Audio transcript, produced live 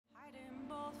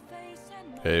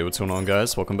Hey, what's going on,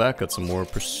 guys? Welcome back. Got some more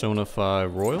Persona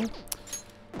 5 Royal.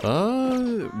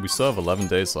 We still have 11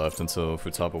 days left until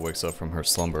Futaba wakes up from her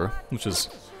slumber, which is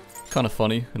kind of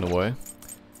funny in a way.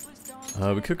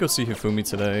 We could go see Hifumi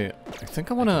today. I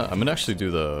think I'm gonna actually do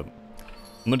the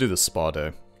spa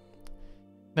day.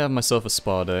 Have myself a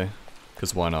spa day,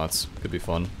 because why not? Could be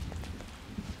fun.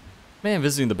 Man,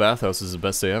 visiting the bathhouse is the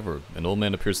best day ever. An old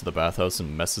man appears at the bathhouse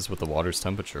and messes with the water's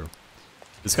temperature.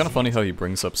 It's kind of funny how he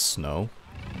brings up snow.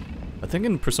 I think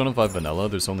in Persona 5 Vanilla,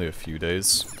 there's only a few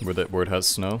days where it has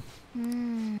snow.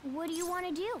 What do you want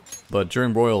to do? But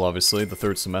during Royal, obviously, the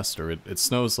third semester, it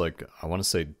snows like, I want to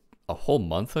say, a whole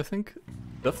month, I think?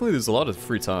 Definitely there's a lot of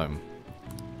free time.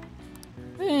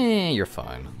 You're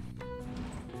fine.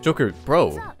 Joker,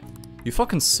 bro, you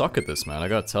fucking suck at this, man, I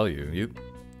gotta tell you.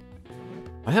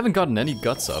 I haven't gotten any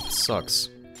guts up, it sucks.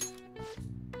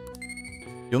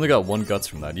 You only got 1 guts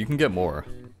from that, you can get more.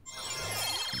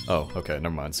 Oh, okay,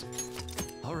 never mind.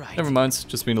 Alright. Never mind,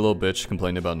 just being a little bitch,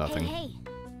 complaining about nothing. Hey.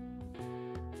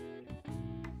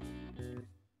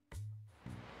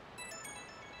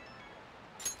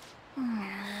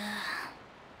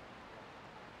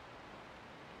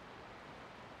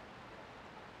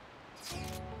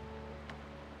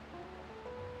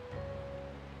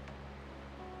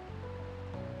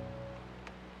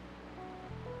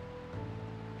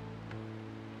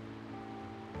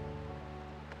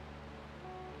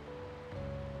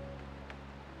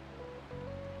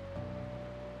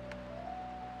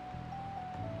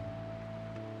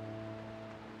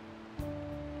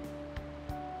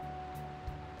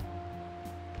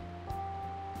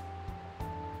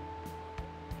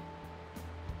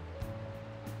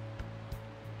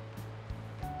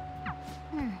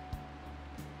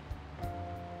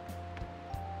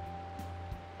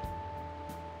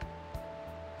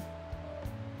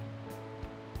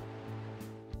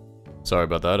 Sorry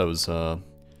about that, I was,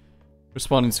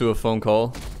 responding to a phone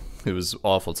call. It was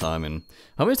awful timing.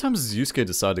 How many times does Yusuke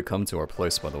decide to come to our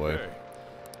place, by the way?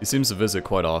 He seems to visit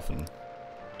quite often.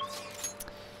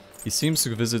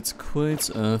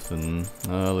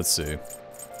 Let's see.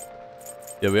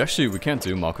 Yeah, we can't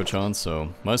do Mako-chan,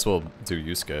 so might as well do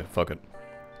Yusuke. Fuck it.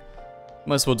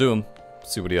 Might as well do him.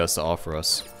 See what he has to offer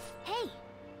us. Hey.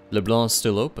 Leblanc's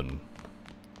still open.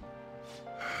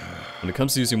 When it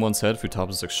comes to using one's head,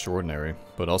 Futaba's extraordinary,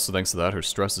 but also thanks to that, her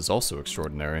stress is also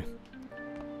extraordinary.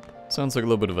 Sounds like a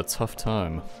little bit of a tough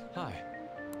time. Hi.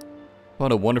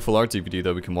 What a wonderful art DVD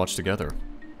that we can watch together.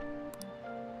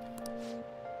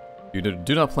 You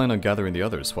do not plan on gathering the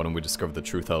others, why don't we discover the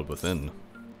truth held within?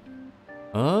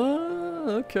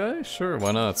 Okay, sure,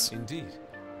 why not? Indeed.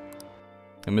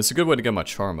 I mean, it's a good way to get my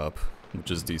charm up,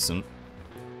 which is decent.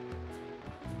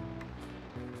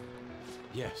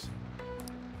 Yes.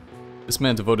 This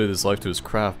man devoted his life to his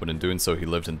craft, but in doing so he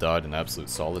lived and died in absolute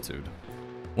solitude.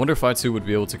 Wonder if I too would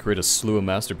be able to create a slew of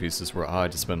masterpieces were I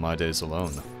to spend my days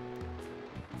alone.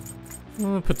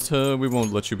 But we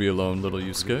won't let you be alone, little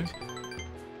Yusuke.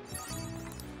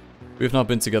 We have not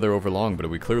been together over long, but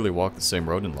we clearly walk the same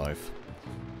road in life.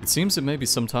 It seems it may be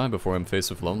some time before I'm faced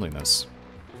with loneliness.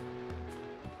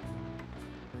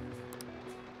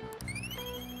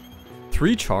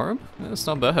 Three charm? That's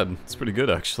not bad. It's pretty good,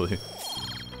 actually.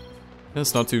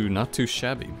 That's not too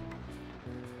shabby.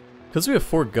 Because we have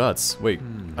 4 guts. Wait,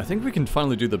 I think we can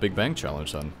finally do the Big Bang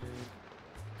Challenge then.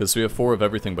 Because we have 4 of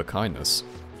everything but kindness.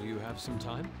 Do you have some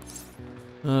time?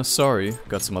 Sorry.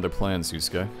 Got some other plans,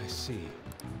 Yusuke. I see.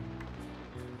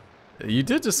 You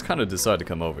did just kind of decide to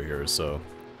come over here, so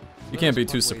you can't be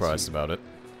too surprised about it.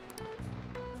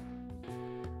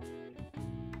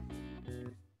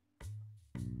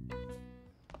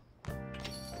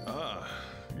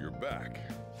 You're back.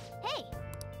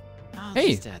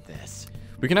 Hey! Just add this.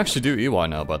 We can actually do EY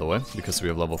now, by the way, because we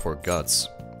have level 4 guts.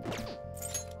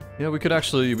 Yeah, we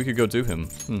could go do him.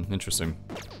 Interesting.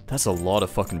 That's a lot of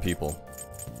fucking people.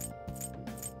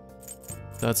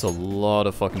 That's a lot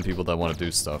of fucking people that want to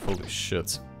do stuff. Holy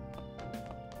shit.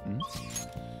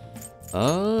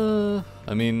 I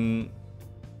mean,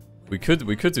 we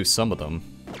could do some of them.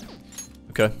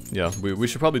 Okay, yeah, we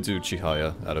should probably do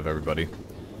Chihaya out of everybody.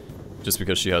 Just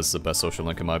because she has the best social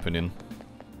link in my opinion.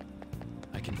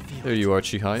 There you are,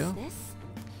 Chihaya.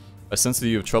 I sense that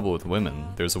you have trouble with women.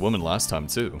 There's a woman last time,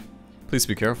 too. Please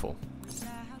be careful.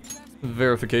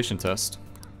 Verification test.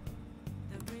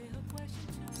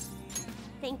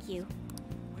 Thank you.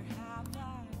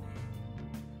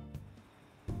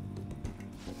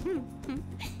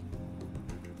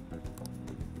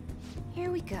 Here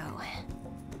we go.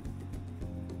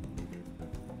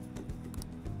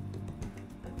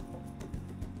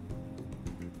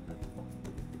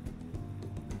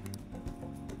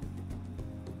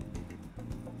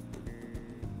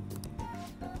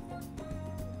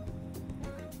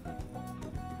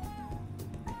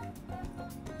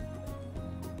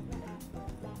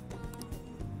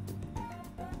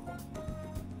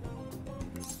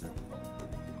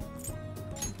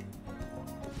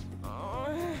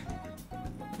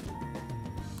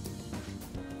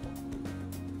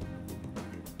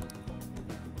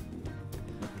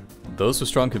 those with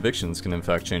strong convictions can in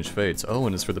fact change fates. Oh,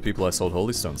 and it's for the people I sold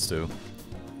holy stones to.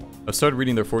 I've started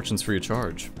reading their fortunes free of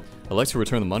charge. I'd like to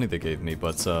return the money they gave me,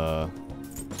 but... Am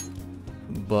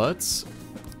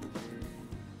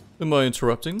I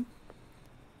interrupting?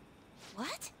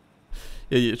 What?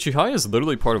 Yeah, Chihaya is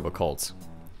literally part of a cult.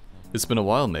 It's been a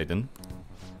while, maiden.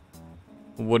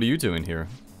 What are you doing here?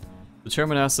 The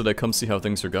chairman asked that I come see how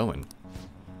things are going.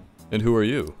 And who are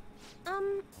you?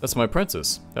 That's my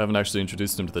apprentice. I haven't actually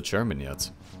introduced him to the chairman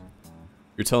yet.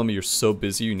 You're telling me you're so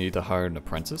busy you need to hire an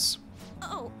apprentice?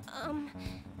 Oh,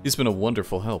 He's been a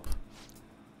wonderful help.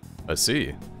 I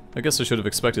see. I guess I should have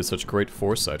expected such great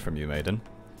foresight from you, maiden.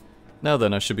 Now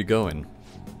then, I should be going.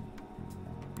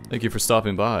 Thank you for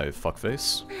stopping by,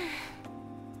 fuckface.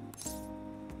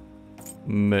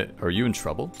 Are you in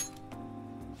trouble?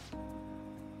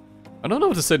 I don't know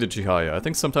what to say to Chihaya. I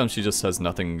think sometimes she just has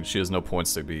nothing, she has no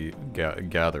points to be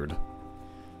gathered.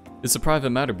 It's a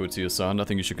private matter, Butsuya-san,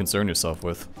 nothing you should concern yourself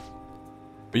with.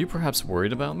 Are you perhaps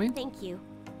worried about me? thank you.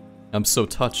 I'm so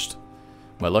touched.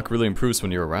 My luck really improves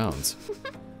when you're around.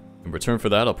 In return for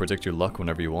that, I'll predict your luck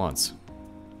whenever you want.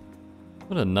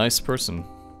 What a nice person.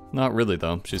 Not really,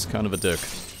 though. She's kind of a dick.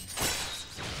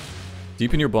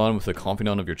 Deepen your bond with the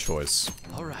confidant of your choice.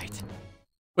 Alright.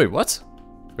 Wait, what?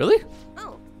 Really?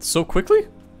 Oh, So quickly?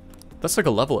 That's like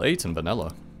a level 8 in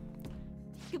vanilla.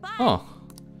 goodbye. Huh.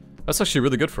 That's actually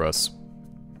really good for us.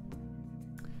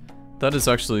 That is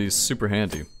actually super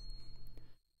handy.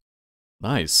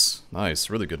 Nice. Nice.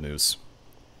 Really good news.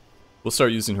 We'll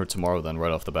start using her tomorrow then,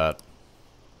 right off the bat.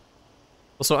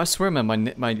 Also, I swear, man,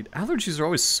 my allergies are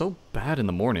always so bad in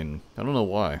the morning. I don't know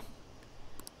why.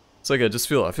 It's like I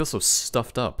feel so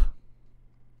stuffed up.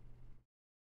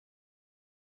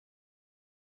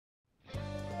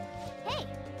 Hey,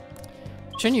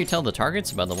 Shouldn't you tell the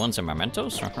targets about the ones in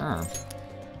mementos?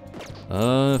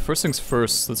 First things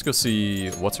first, let's go see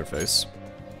what's-her-face.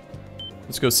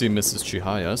 Let's go see Mrs.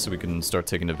 Chihaya so we can start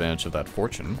taking advantage of that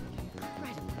fortune.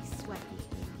 incredibly sweaty.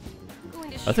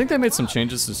 Going to I think they share made some love.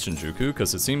 changes to Shinjuku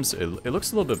because it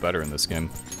looks a little bit better in this game.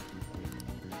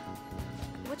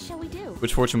 What shall we do?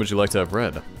 Which fortune would you like to have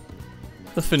read?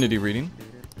 Affinity reading.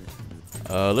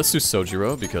 Let's do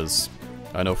Sojiro because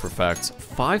I know for a fact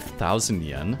 5,000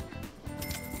 yen?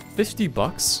 50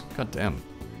 bucks? God damn.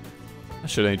 That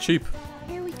shit ain't cheap.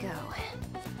 Here we go.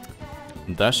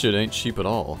 That shit ain't cheap at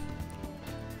all.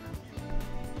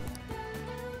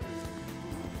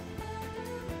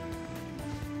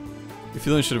 Your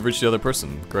feeling should have reached the other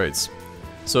person. Great.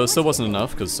 So it still wasn't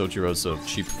enough because Sojiro's a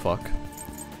cheap fuck.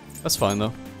 That's fine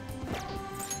though.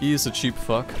 He is a cheap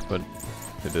fuck, but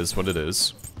it is what it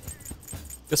is.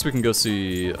 Guess we can go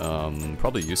see,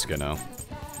 probably Yusuke now.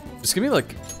 Just give me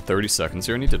like 30 seconds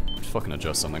here, I need to fucking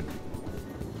adjust something.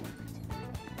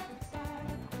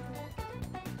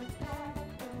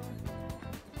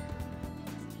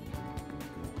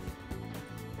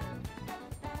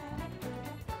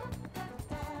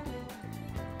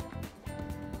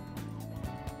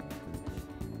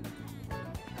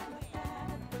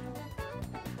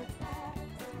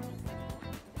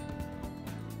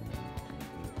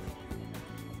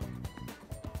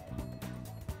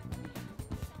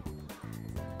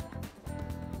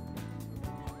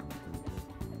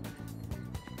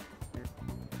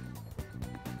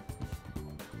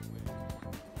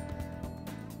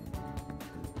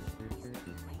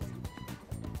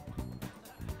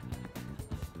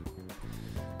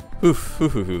 Oof,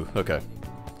 okay.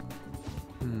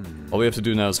 All we have to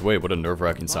do now is wait. What a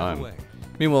nerve-wracking time.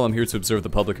 Meanwhile, I'm here to observe the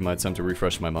public in my attempt to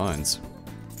refresh my minds.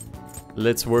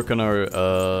 Let's work on our,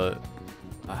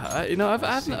 you know, I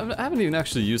haven't even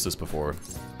actually used this before.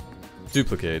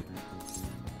 Duplicate.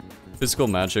 Physical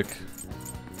magic.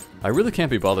 I really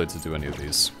can't be bothered to do any of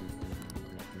these.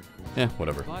 Yeah,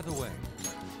 whatever. By the way,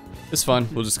 It's fine,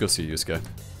 we'll just go see Yusuke.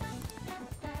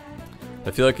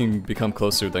 I feel I can become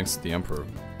closer thanks to the Emperor.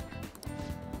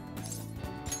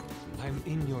 I'm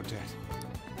in your debt.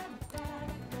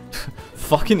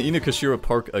 Fucking Inukashira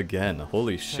Park again.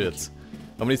 Holy shit.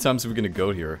 How many times are we gonna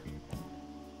go here?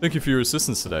 Thank you for your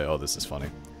assistance today. Oh, this is funny.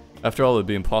 After all, it'd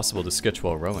be impossible to sketch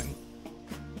while rowing.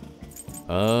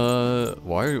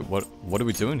 What are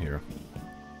we doing here?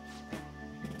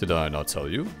 Did I not tell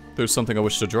you? There's something I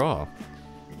wish to draw.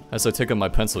 As I take up my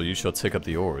pencil, you shall take up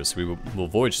the oars. We will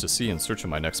voyage to sea in search of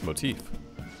my next motif.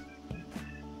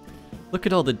 Look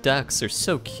at all the ducks, they're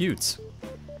so cute.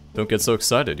 Don't get so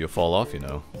excited, you'll fall off, you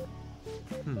know.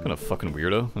 Kind of fucking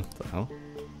weirdo. What the hell?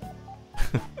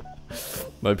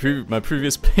 My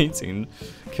previous painting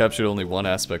captured only one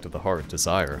aspect of the heart,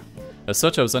 desire. As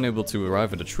such, I was unable to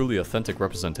arrive at a truly authentic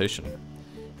representation.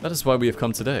 That is why we have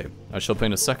come today. I shall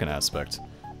paint a second aspect,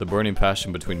 the burning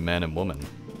passion between man and woman.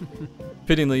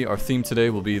 Fittingly, our theme today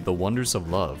will be the wonders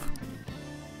of love.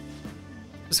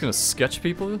 Just gonna sketch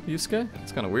people, Yusuke?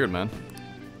 It's kinda weird, man.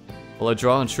 While I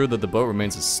draw, ensure that the boat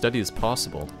remains as steady as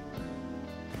possible.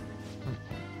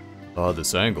 Ah,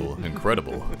 this angle,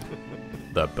 incredible.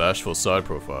 That bashful side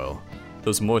profile.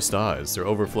 Those moist eyes, their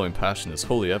overflowing passion is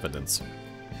wholly evident.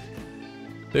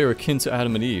 They are akin to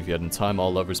Adam and Eve, yet in time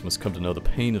all lovers must come to know the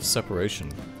pain of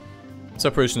separation.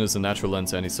 Separation is the natural end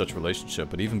to any such relationship,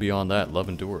 but even beyond that, love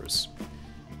endures.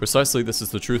 Precisely this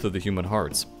is the truth of the human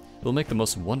heart. It will make the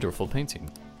most wonderful painting.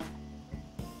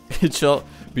 It shall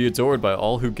be adored by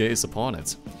all who gaze upon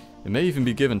it. It may even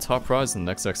be given top prize in the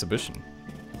next exhibition.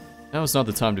 Now is not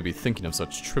the time to be thinking of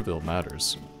such trivial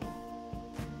matters.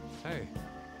 Hey.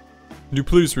 Can you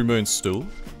please remain still?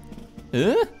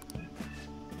 Eh?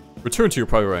 Return to your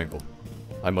prior angle.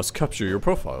 I must capture your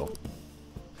profile.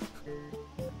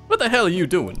 What the hell are you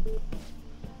doing?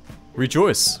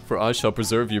 Rejoice, for I shall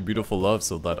preserve your beautiful love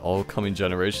so that all coming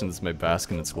generations may bask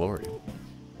in its glory.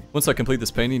 Once I complete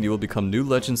this painting, you will become new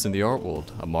legends in the art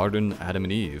world, a modern Adam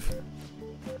and Eve.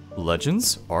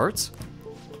 Legends? Art?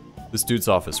 This dude's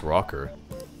off his rocker.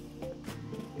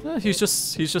 He's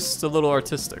just a little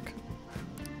artistic.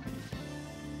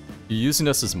 You using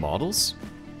us as models?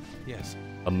 Yes.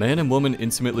 A man and woman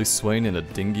intimately swaying in a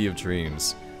dinghy of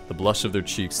dreams. The blush of their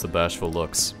cheeks, the bashful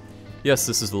looks. Yes,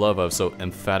 this is the love I was so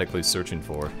emphatically searching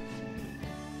for.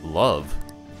 Love?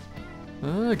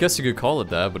 I guess you could call it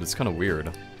that, but it's kind of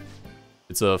weird.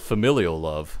 It's a familial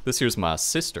love. This here's my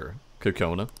sister,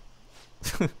 Kokona.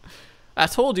 I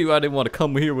told you I didn't want to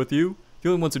come here with you. The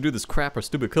only ones who do this crap are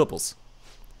stupid couples.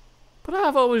 But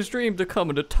I've always dreamed of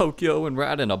coming to Tokyo and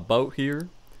riding a boat here.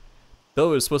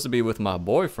 Though it was supposed to be with my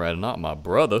boyfriend, not my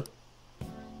brother.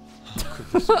 How could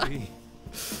this be?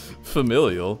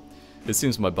 Familial? It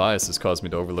seems my bias has caused me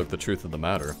to overlook the truth of the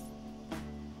matter.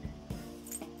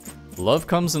 Love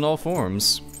comes in all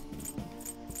forms.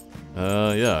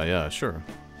 Yeah, sure.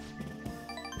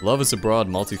 Love is a broad,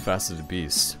 multifaceted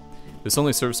beast. This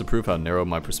only serves to prove how narrow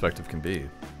my perspective can be.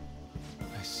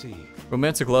 I see.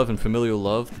 Romantic love and familial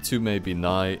love, the two may be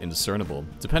nigh indiscernible,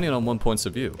 depending on one's points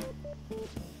of view.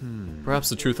 Perhaps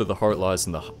the truth of the heart lies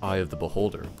in the eye of the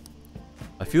beholder.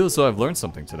 I feel as though I've learned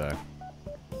something today.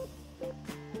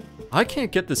 I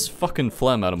can't get this fucking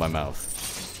phlegm out of my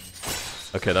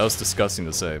mouth. Okay, that was disgusting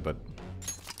to say, but...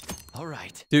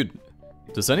 Alright. Dude,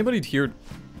 does anybody here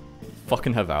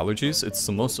fucking have allergies? It's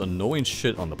the most annoying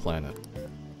shit on the planet.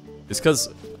 It's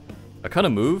cause I kinda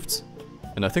moved,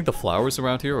 and I think the flowers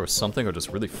around here or something are just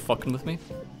really fucking with me.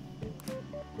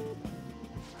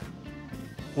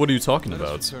 What are you talking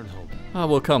about? Return home. Ah,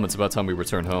 well come, it's about time we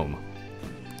return home.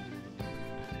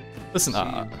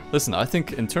 Listen, I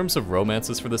think in terms of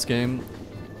romances for this game,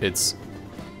 it's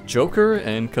Joker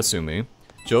and Kasumi,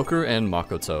 Joker and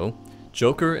Makoto,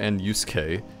 Joker and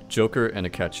Yusuke, Joker and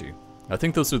Akechi. I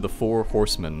think those are the four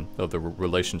horsemen of the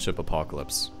relationship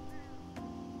apocalypse.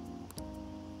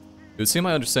 It would seem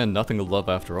I understand nothing of love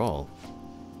after all.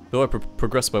 Though I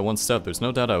progress by one step, there's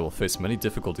no doubt I will face many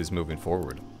difficulties moving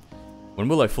forward. When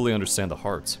will I fully understand the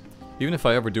heart? Even if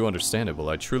I ever do understand it, will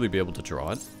I truly be able to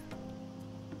draw it?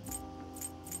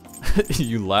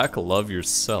 You lack love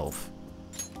yourself.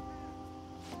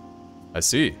 I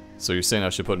see. So you're saying I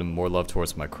should put in more love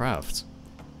towards my craft.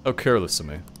 How careless of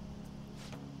me.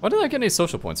 Why didn't I get any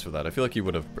social points for that? I feel like you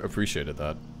would have appreciated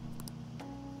that.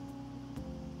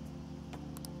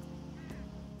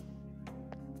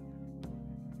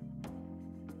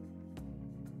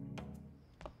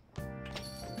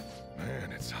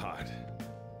 Man, it's hot.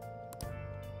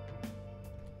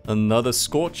 Another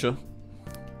scorcher.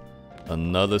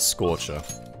 Another scorcher.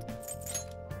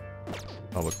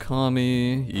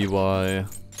 Awakami, Iwai,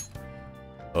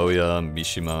 Oya,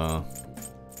 Mishima.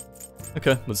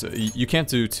 Okay, you can't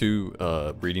do two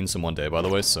readings in one day, by the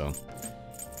way, so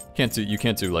you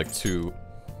can't do like two.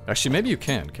 Actually, maybe you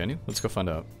can you? Let's go find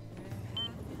out.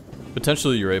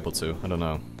 Potentially you're able to, I don't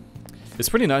know. It's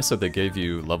pretty nice that they gave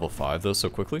you level 5 though so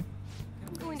quickly.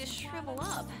 I'm going to shrivel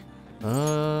up.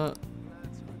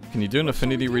 Can you do an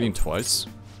affinity reading twice?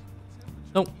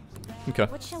 Nope. Okay.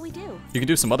 What shall we do? You can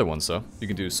do some other ones though. You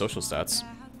can do social stats.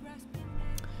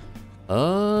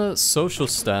 Social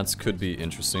stats could be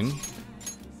interesting.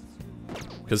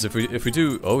 Because if we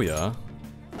do Oya.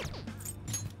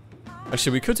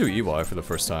 Actually, we could do EY for the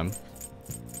first time.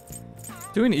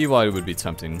 Doing EY would be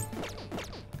tempting.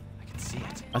 I can see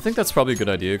it. I think that's probably a good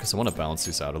idea because I want to balance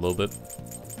these out a little bit.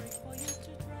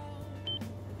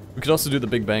 We could also do the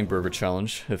Big Bang Burger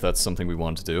Challenge, if that's something we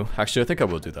want to do. Actually, I think I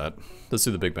will do that. Let's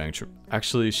do the Big Bang.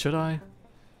 Actually, should I?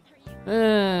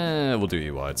 We'll do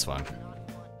EY, it's fine.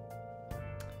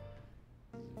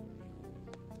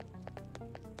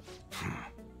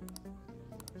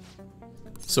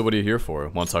 So what are you here for?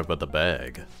 Want to talk about the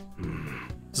bag?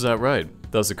 Is that right?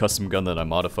 That was a custom gun that I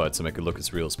modified to make it look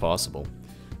as real as possible.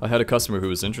 I had a customer who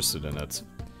was interested in it.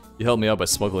 He helped me out by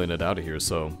smuggling it out of here,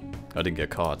 so I didn't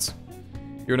get caught.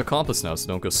 You're an accomplice now, so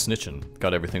don't go snitching.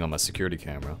 Got everything on my security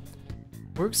camera.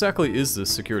 Where exactly is this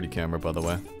security camera, by the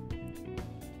way?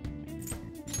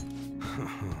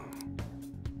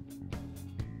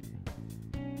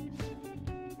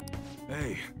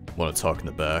 Hey, Want to talk in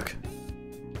the back?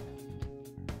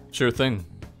 Sure thing.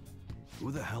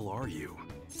 who the hell are you?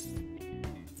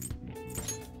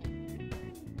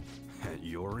 At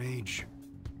your age?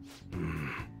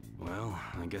 Well,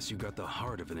 I guess you got the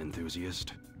heart of an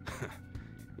enthusiast.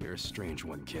 You're a strange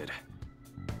one, kid.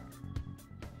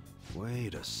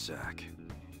 Wait a sec.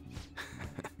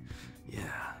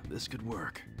 Yeah, this could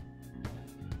work.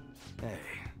 Hey,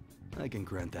 I can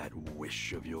grant that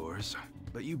wish of yours,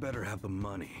 but you better have the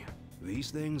money. These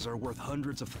things are worth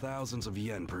hundreds of thousands of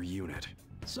yen per unit.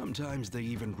 Sometimes they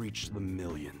even reach the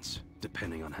millions,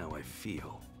 depending on how I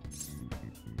feel.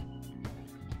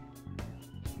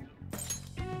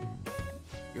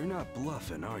 You're not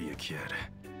bluffing, are you, kid?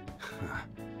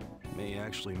 May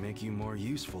actually make you more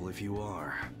useful if you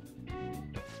are.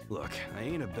 Look, I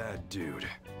ain't a bad dude.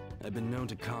 I've been known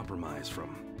to compromise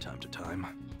from time to time.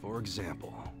 For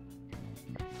example,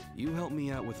 you help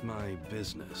me out with my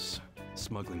business,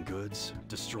 smuggling goods,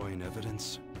 destroying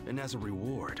evidence, and as a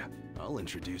reward, I'll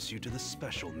introduce you to the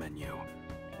special menu,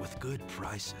 with good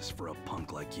prices for a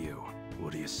punk like you.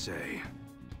 What do you say?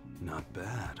 Not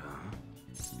bad, huh?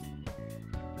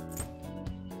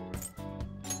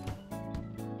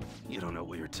 You don't know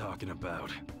what you're talking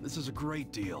about. This is a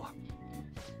great deal.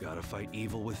 Gotta fight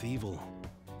evil with evil.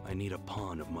 I need a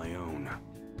pawn of my own.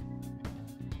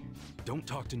 Don't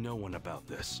talk to no one about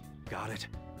this. Got it?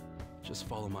 Just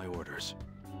follow my orders.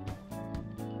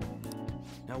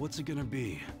 Now what's it gonna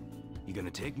be? You gonna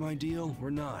take my deal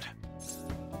or not?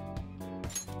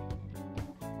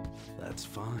 That's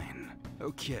fine.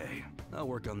 Okay, I'll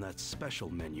work on that special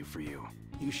menu for you.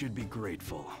 You should be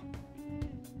grateful.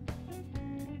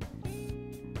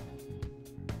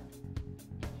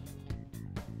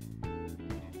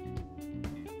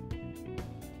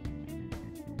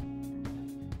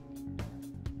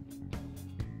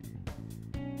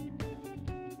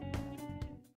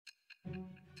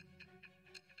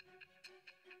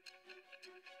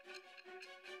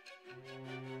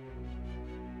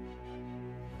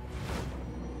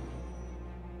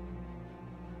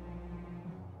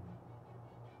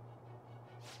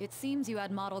 It seems you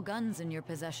had model guns in your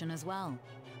possession as well.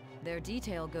 Their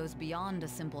detail goes beyond a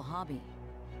simple hobby.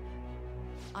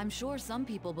 I'm sure some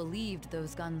people believed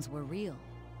those guns were real.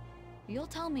 You'll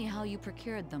tell me how you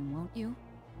procured them, won't you?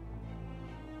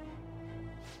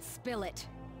 Spill it.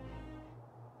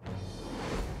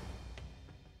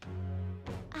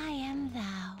 I am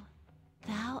thou.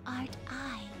 Thou art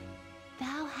I.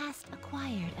 Thou hast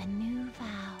acquired a new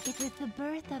vow. It is the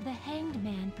birth of the Hanged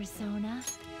Man persona.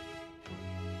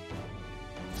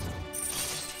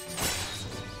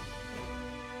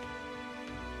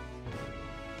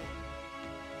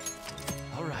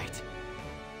 All right.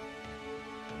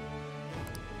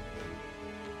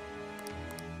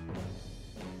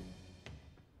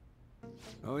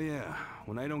 Oh yeah,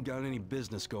 when I don't got any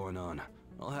business going on,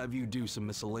 I'll have you do some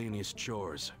miscellaneous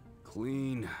chores.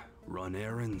 Clean, run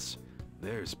errands.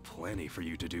 There's plenty for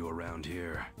you to do around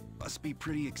here. Must be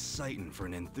pretty exciting for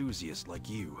an enthusiast like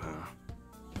you, huh?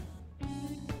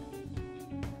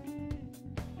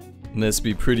 Must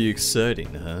be pretty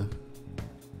exciting, huh?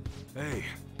 Hey.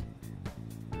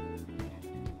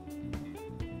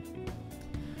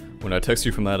 When I text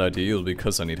you from that ID, it'll be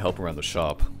because I need help around the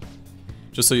shop.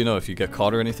 Just so you know, if you get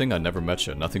caught or anything, I never met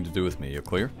you. Nothing to do with me, you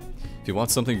clear? If you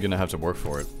want something, you're gonna have to work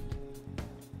for it.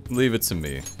 Leave it to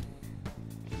me.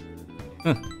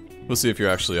 Huh. We'll see if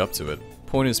you're actually up to it.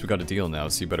 Point is, we got a deal now,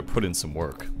 so you better put in some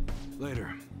work.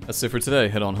 Later. That's it for today.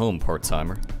 Head on home,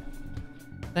 part-timer.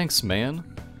 Thanks, man.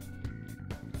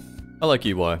 I like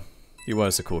EY.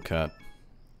 EY's a cool cat.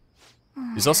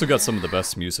 He's also got some of the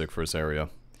best music for his area.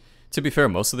 To be fair,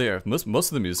 most of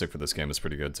the music for this game is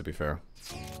pretty good, to be fair.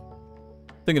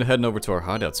 Thinking of heading over to our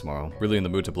hideout tomorrow. Really in the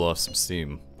mood to blow off some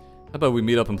steam. How about we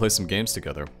meet up and play some games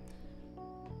together?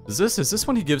 Is this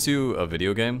when he gives you a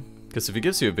video game? Because if he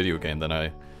gives you a video game, then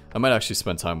I might actually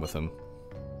spend time with him.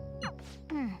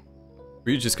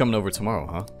 Or you just coming over tomorrow,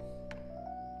 huh?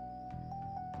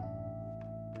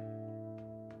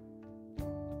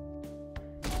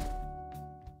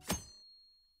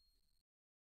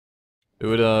 It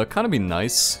would kind of be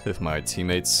nice if my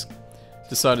teammates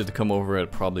decided to come over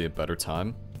at probably a better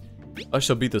time. I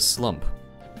shall be the slump.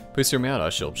 Please hear me out. I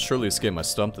shall surely escape my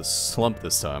slump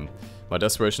this time. My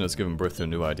desperation has given birth to a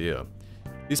new idea.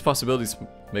 These possibilities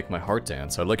make my heart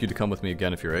dance. I'd like you to come with me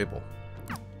again if you're able.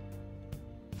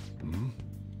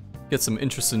 Get some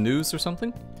interesting news or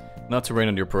something? Not to rain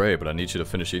on your parade, but I need you to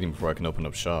finish eating before I can open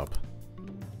up shop.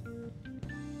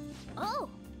 Oh!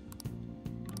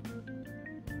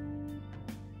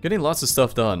 Getting lots of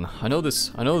stuff done. I know the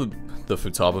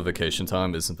Futaba vacation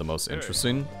time isn't the most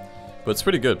interesting, but it's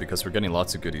pretty good because we're getting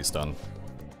lots of goodies done.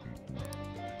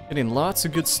 Getting lots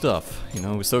of good stuff. You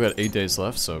know, we still got 8 days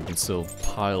left, so we can still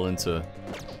pile into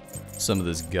some of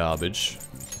this garbage.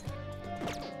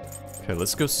 Okay,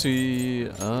 let's go see.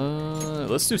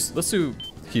 Let's do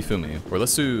Hifumi, or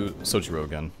let's do Sojiro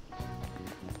again.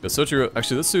 Yeah, Sojiro.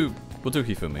 Actually, we'll do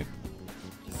Hifumi.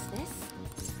 Is this?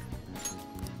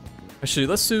 Actually,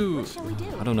 let's do. What shall we do?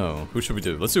 I don't know. Who should we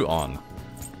do? Let's do On,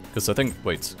 because I think.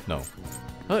 Wait, no.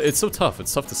 It's so tough.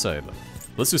 It's tough to say, but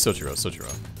let's do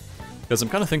Sojiro. Because I'm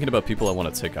kind of thinking about people I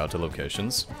want to take out to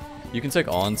locations. You can take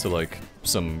On to like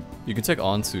some. You can take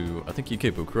On to I think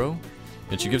Ikebukuro,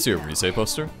 and she gives you a Rise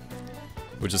poster.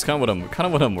 Which is kind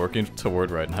of what I'm working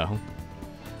toward right now.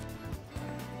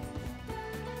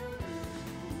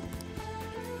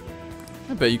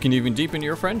 I bet you can even deepen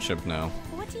your friendship now.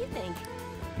 What do you think?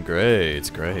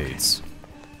 Great.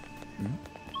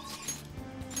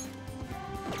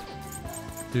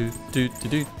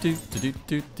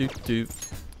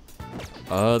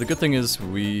 The good thing is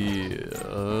let's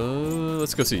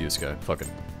go see Yusuke. Fuck it.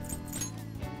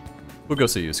 We'll go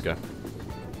see Yusuke.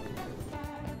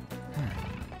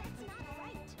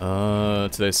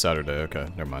 Today's Saturday, okay,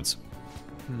 never mind.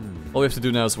 All we have to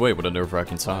do now is wait, what a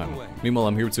nerve-wracking time. Meanwhile,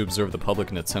 I'm here to observe the public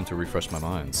and attempt to refresh my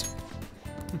minds.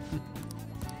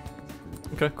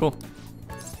 Okay, cool.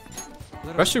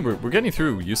 Actually, we're getting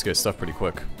through Yusuke's stuff pretty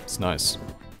quick. It's nice.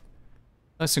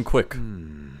 Nice and quick.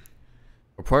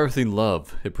 Proprietary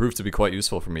love. It proved to be quite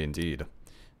useful for me indeed.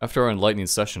 After our enlightening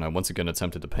session, I once again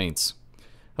attempted to paint.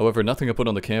 However, nothing I put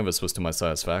on the canvas was to my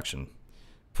satisfaction.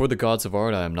 For the gods of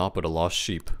art, I am naught but a lost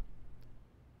sheep.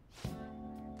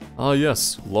 Ah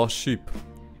yes, lost sheep.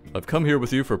 I've come here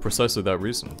with you for precisely that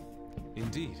reason.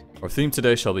 Indeed. Our theme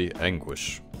today shall be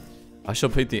anguish. I shall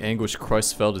paint the anguish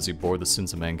Christ felt as he bore the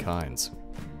sins of mankind.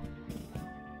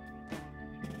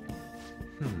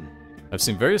 I've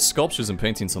seen various sculptures and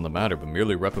paintings on the matter, but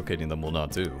merely replicating them will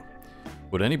not do.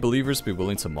 Would any believers be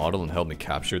willing to model and help me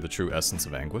capture the true essence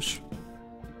of anguish?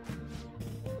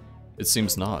 It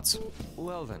seems not.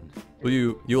 Well then.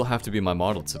 Well, you'll have to be my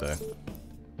model today.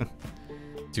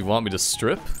 Do you want me to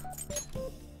strip?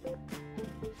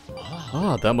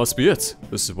 Ah, that must be it.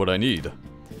 This is what I need.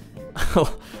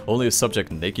 Only a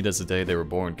subject naked as the day they were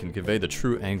born can convey the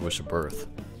true anguish of birth.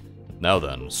 Now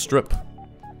then, strip.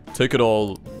 Take it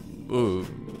all...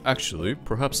 actually,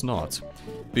 perhaps not.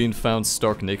 Being found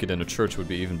stark naked in a church would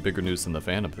be even bigger news than the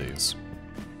fan of these.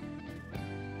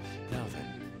 Now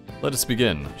then. Let us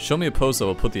begin. Show me a pose that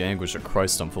will put the anguish of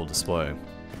Christ on full display.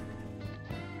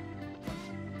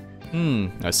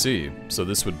 I see. So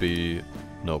this would be...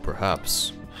 No,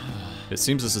 perhaps. It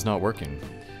seems this is not working.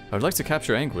 I would like to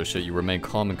capture anguish, yet you remain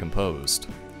calm and composed.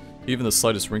 Even the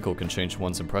slightest wrinkle can change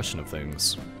one's impression of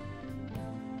things.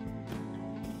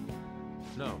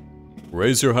 No.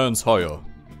 Raise your hands higher.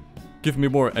 Give me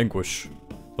more anguish.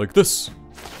 Like this.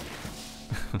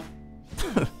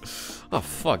 Oh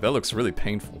fuck, that looks really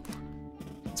painful.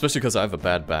 Especially because I have a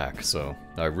bad back, so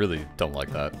I really don't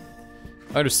like that.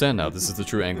 I understand now, this is the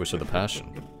true anguish of the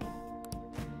passion.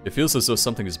 It feels as though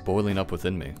something is boiling up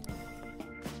within me.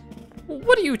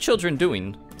 What are you children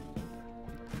doing?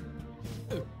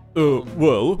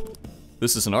 Well,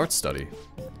 this is an art study.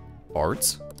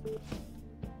 Art?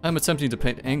 I'm attempting to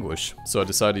paint anguish, so I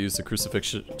decided to use the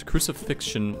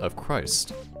crucifixion of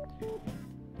Christ.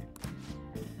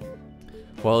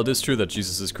 While it is true that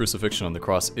Jesus' crucifixion on the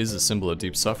cross is a symbol of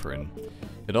deep suffering,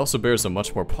 it also bears a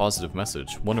much more positive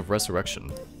message, one of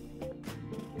resurrection.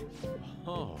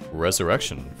 Oh.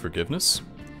 Resurrection? Forgiveness?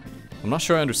 I'm not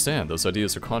sure I understand. Those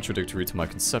ideas are contradictory to my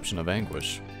conception of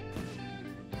anguish.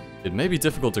 It may be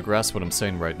difficult to grasp what I'm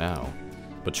saying right now,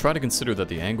 but try to consider that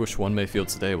the anguish one may feel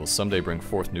today will someday bring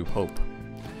forth new hope.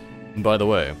 And by the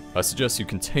way, I suggest you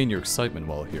contain your excitement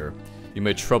while here. You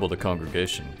may trouble the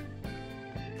congregation.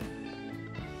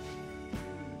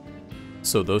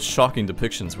 So those shocking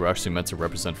depictions were actually meant to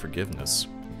represent forgiveness.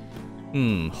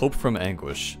 Hope from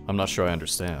anguish. I'm not sure I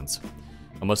understand.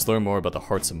 I must learn more about the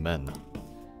hearts of men.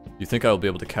 You think I will be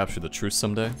able to capture the truth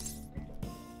someday?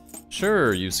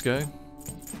 Sure, Yusuke.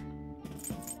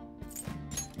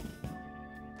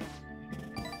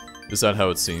 Is that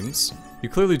how it seems? You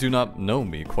clearly do not know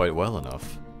me quite well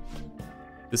enough.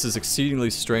 This is exceedingly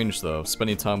strange, though.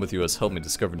 Spending time with you has helped me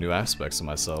discover new aspects of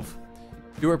myself.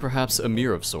 You are perhaps a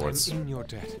mirror of sorts. I'm in your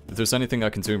debt. If there's anything I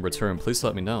can do in return, please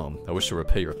let me know. I wish to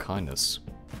repay your kindness.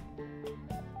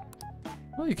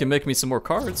 Well, you can make me some more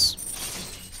cards.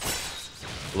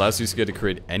 Allows you to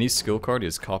create any skill card he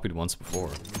has copied once before.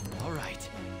 All right.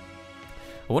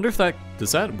 I wonder if that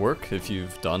does that work if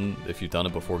you've done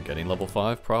it before getting level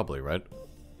 5? Probably, right?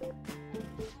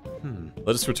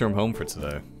 Let us return home for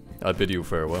today. I bid you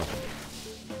farewell.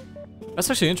 That's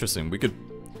actually interesting. We could.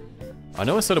 I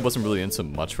know I said I wasn't really into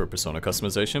much for persona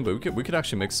customization, but we could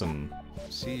actually make some.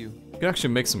 See you. We could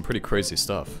actually make some pretty crazy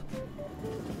stuff.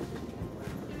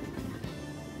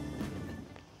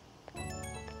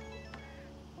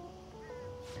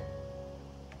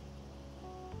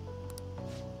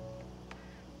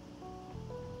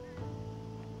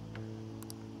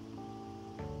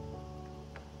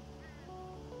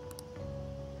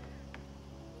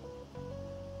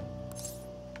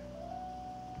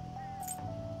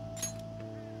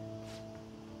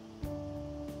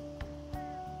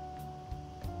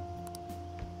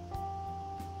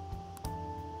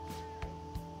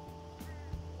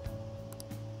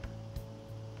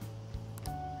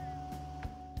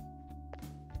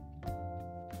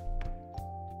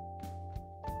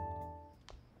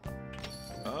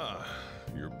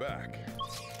 You're back.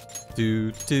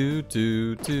 Do.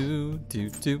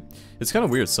 It's kind of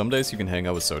weird. Some days you can hang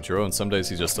out with Sojiro, and some days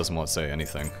he just doesn't want to say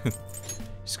anything.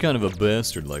 He's kind of a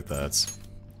bastard like that.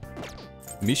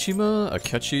 Mishima,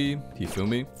 Akechi,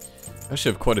 Hifumi. I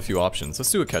actually have quite a few options.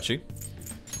 Let's do Akechi.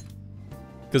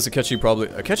 Because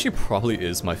Akechi probably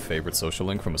is my favorite social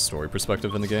link from a story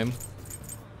perspective in the game.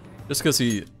 Just because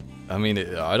I mean,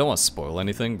 I don't want to spoil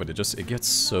anything, but it gets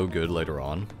so good later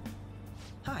on.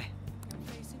 Hi.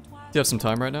 Do you have some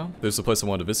time right now? There's a place I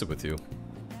want to visit with you.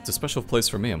 It's a special place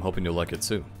for me. I'm hoping you'll like it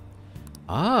too.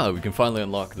 Ah, we can finally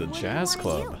unlock the jazz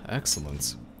club.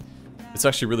 Excellent. It's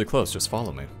actually really close. Just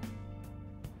follow me.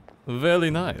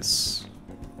 Very nice.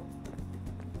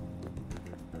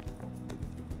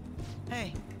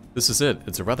 Hey. This is it.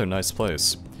 It's a rather nice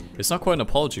place. It's not quite an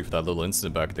apology for that little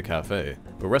incident back at the cafe,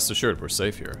 but rest assured we're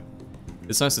safe here.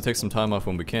 It's nice to take some time off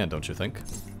when we can, don't you think?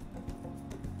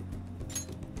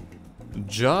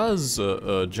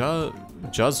 Jazujin.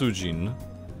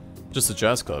 Just a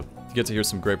jazz club. You get to hear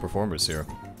some great performers here.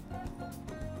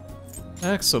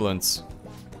 Excellent.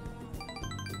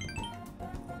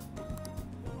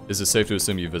 Is it safe to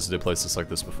assume you visited places like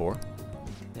this before?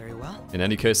 Very well. In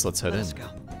any case, let's head in. Let's go.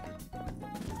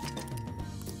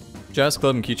 Jazz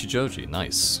club in Kichijoji.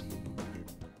 Nice.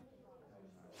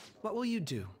 What will you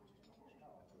do?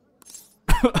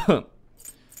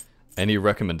 Any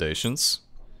recommendations?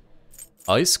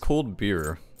 Ice cold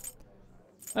beer.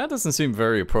 That doesn't seem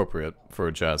very appropriate for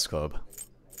a jazz club.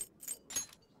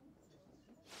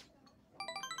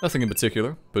 Nothing in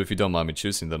particular, but if you don't mind me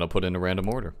choosing, then I'll put in a random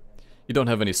order. You don't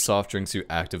have any soft drinks you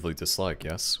actively dislike,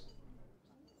 yes?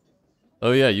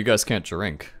 Oh yeah, you guys can't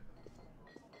drink.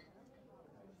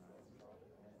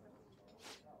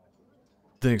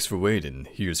 Thanks for waiting.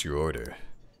 Here's your order.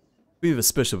 We have a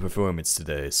special performance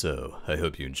today, so I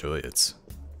hope you enjoy it.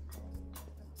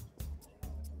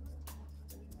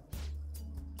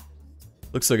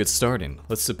 Looks like it's starting.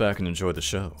 Let's sit back and enjoy the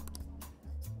show.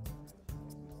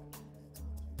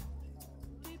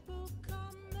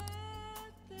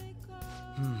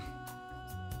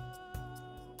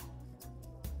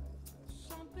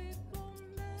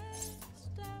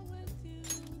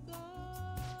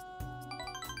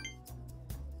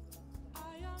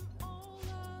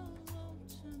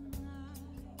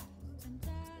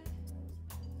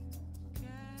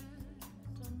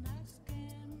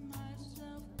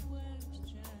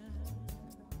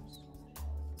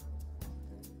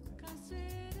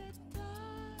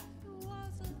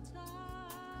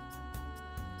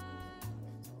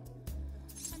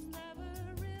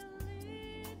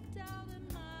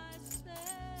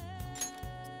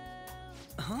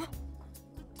 Huh?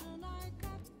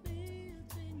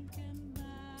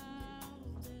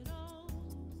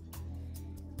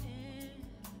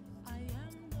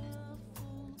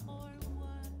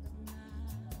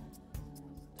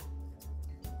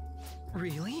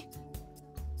 Really?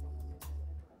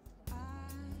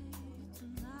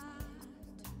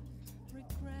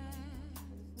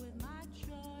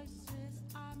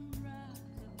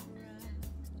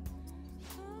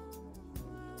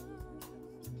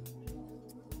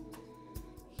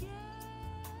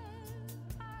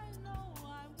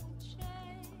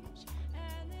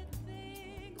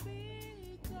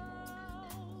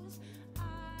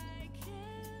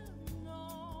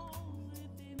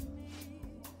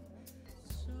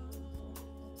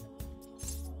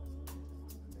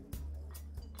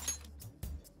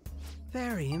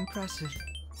 Very impressive.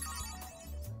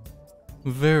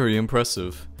 Very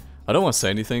impressive. I don't want to say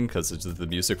anything because the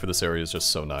music for this area is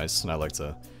just so nice, and I like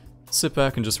to sit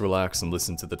back and just relax and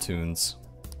listen to the tunes.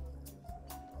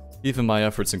 Even my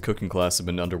efforts in cooking class have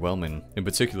been underwhelming. In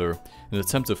particular, an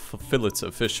attempt to fillet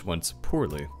a fish went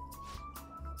poorly.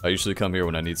 I usually come here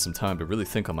when I need some time to really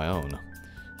think on my own.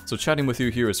 So chatting with you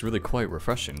here is really quite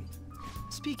refreshing.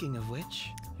 Speaking of which...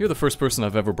 You're the first person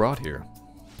I've ever brought here.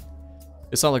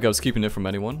 It's not like I was keeping it from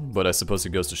anyone, but I suppose it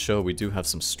goes to show we do have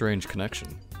some strange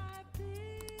connection.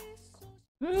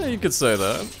 You could say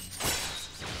that.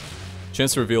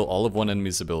 Chance to reveal all of one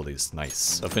enemy's abilities.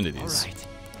 Nice. Affinities. Alright.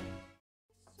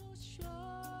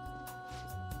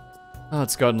 Ah,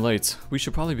 it's gotten late. We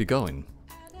should probably be going.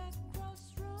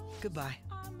 Goodbye.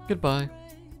 Goodbye.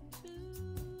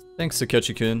 Thanks,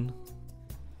 Takechi-kun.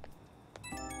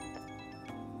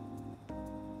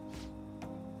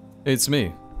 Hey, it's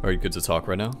me. Are you good to talk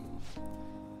right now?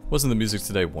 Wasn't the music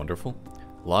today wonderful?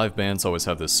 Live bands always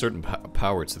have this certain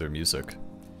power to their music.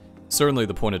 Certainly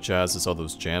the point of jazz is all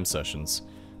those jam sessions,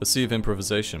 a sea of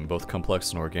improvisation, both complex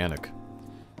and organic.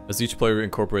 As each player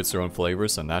incorporates their own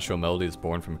flavors, a natural melody is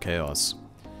born from chaos.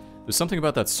 There's something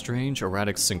about that strange,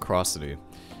 erratic synchronicity.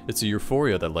 It's a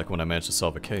euphoria that like when I manage to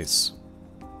solve a case.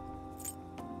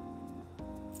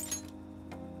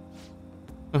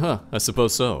 I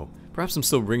suppose so. Perhaps I'm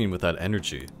still ringing with that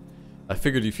energy. I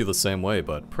figured you feel the same way,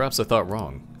 but perhaps I thought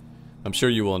wrong. I'm sure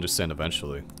you will understand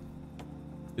eventually.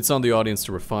 It's on the audience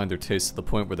to refine their taste to the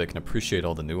point where they can appreciate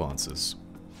all the nuances.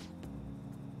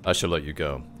 I shall let you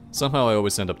go. Somehow I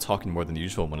always end up talking more than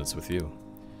usual when it's with you.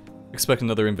 Expect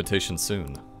another invitation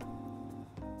soon.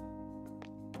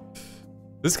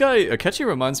 This guy, Akechi,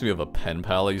 reminds me of a pen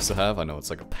pal I used to have. I know it's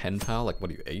like a pen pal, like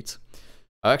what are you, 8?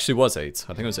 I actually was 8.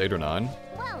 I think it was 8 or 9.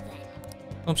 Well then.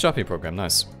 Oh, shopping program,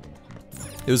 nice.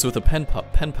 It was with a pen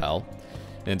pal,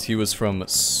 and he was from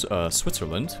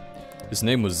Switzerland. His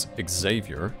name was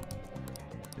Xavier.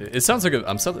 It sounds like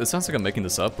it sounds like I'm making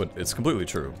this up, but it's completely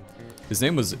true. His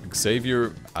name was Xavier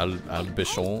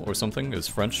Albichon or something. It was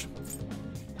French.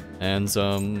 And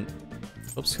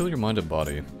oops, heal your mind and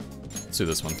body. Let's do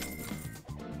this one.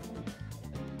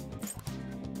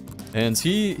 And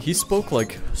he spoke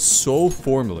like so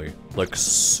formally, like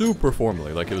super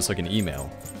formally, like it was like an email.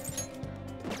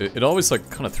 It always like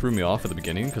kind of threw me off at the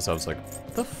beginning because I was like,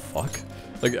 what the fuck?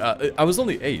 Like I was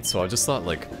only 8, so I just thought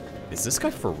like, is this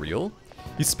guy for real?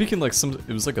 He's speaking like it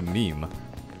was like a meme.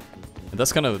 And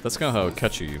that's kind of how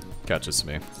Akechi catches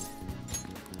me.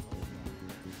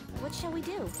 What shall we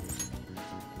do?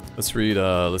 Let's read.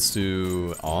 Let's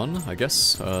do On, I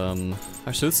guess. Actually,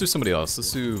 let's do somebody else.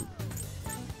 Let's do.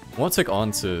 I want to take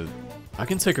On to... I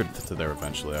can take her to there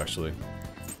eventually, actually.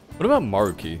 What about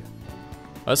Maruki?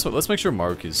 Let's make sure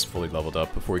Maruki's fully leveled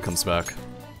up before he comes back.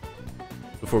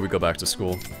 Before we go back to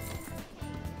school.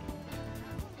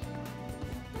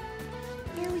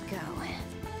 Here we go.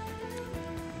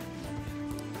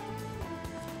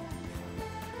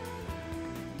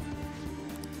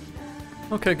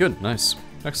 Okay, good. Nice.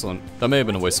 Excellent. That may have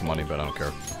been a waste of money, but I don't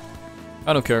care.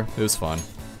 I don't care. It was fine.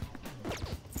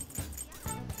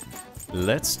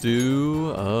 Let's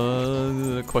do,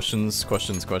 questions.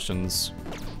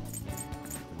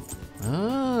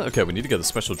 Okay, we need to get a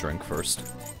special drink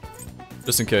first.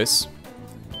 Just in case.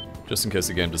 Just in case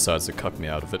the game decides to cuck me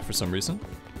out of it for some reason.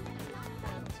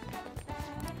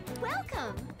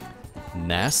 Welcome.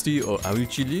 Nasty or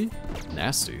Awichili?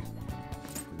 Nasty.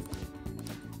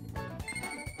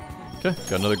 Okay,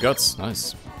 got another Guts.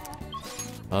 Nice.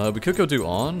 We could go do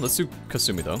On. Let's do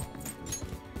Kasumi, though.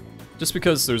 Just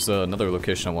because there's another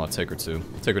location I want to take her to.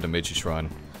 Take her to Meiji Shrine.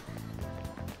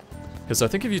 Because I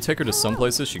think if you take her to some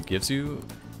places, she gives you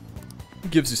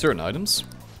certain items.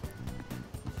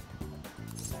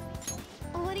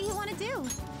 What do you want to do?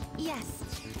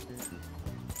 Yes.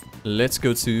 Let's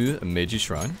go to Meiji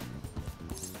Shrine.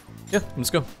 Yeah, let's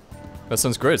go. That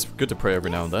sounds great. It's good to pray every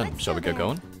now and then. Shall we get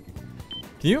going?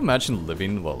 Can you imagine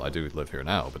living... Well, I do live here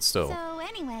now, but still. So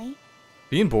anyway...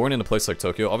 Being born in a place like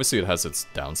Tokyo, obviously it has its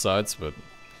downsides, but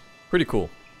pretty cool.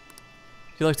 Do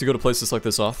you like to go to places like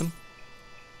this often?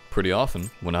 Pretty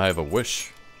often, when I have a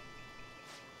wish.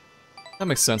 That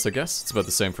makes sense, I guess. It's about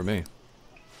the same for me.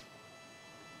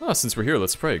 Ah, since we're here,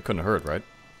 let's pray. Couldn't hurt, right?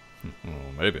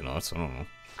 Oh, maybe not. I don't know.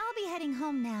 I'll be heading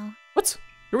home now. What?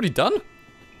 You're already done?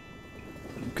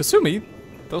 Kasumi?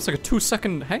 That was like a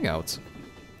 2-second hangout.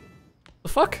 The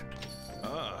fuck?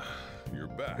 Ah, you're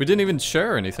back. We didn't even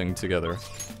share anything together.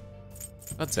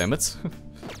 God damn it.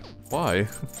 Why?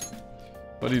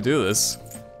 Why do you do this?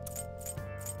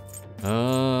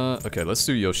 Okay, let's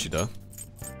do Yoshida.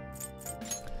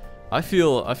 I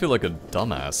feel like a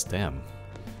dumbass, damn.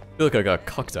 I feel like I got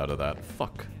cucked out of that.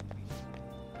 Fuck.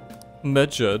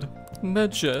 Medjed.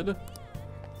 Medjed.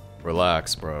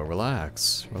 Relax, bro.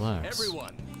 Relax. Relax.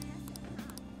 Everyone.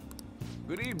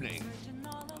 Good evening.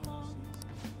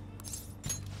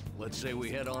 Let's say we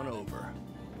head on over.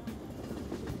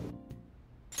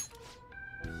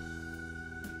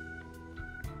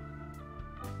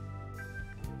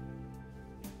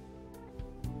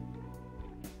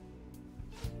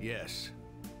 Yes.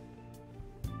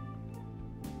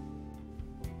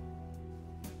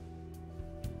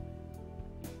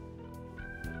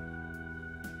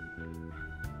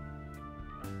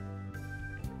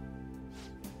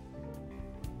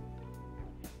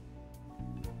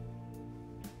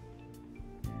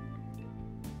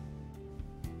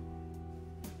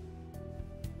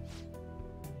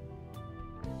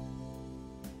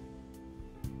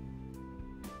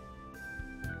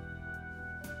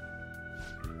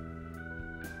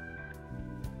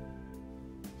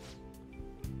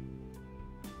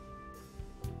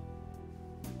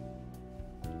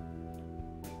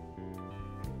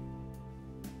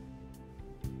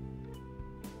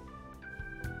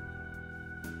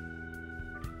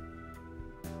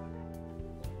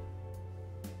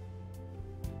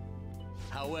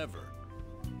 However,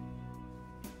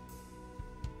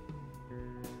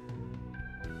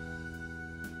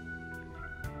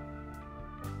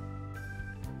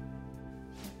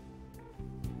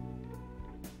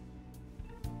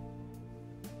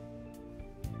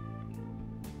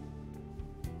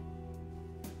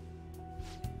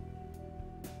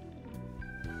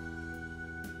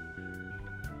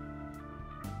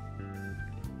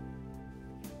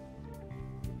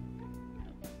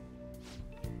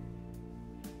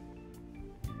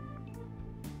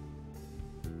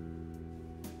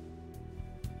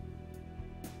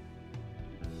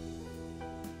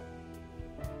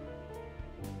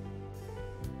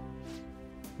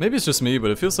 maybe it's just me,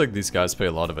 but it feels like these guys pay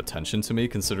a lot of attention to me,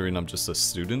 considering I'm just a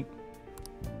student.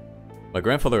 My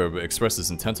grandfather expressed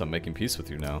his intent on making peace with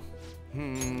you now.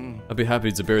 I'd be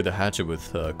happy to bury the hatchet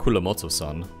with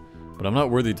Kulamoto-san, but I'm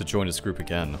not worthy to join his group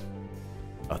again.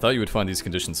 I thought you would find these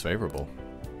conditions favorable.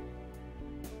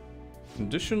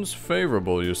 Conditions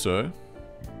favorable, you say?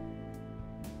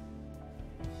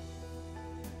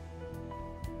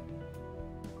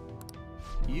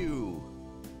 you...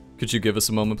 Could you give us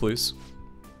a moment, please?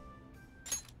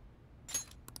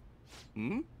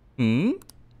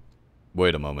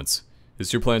 Wait a moment.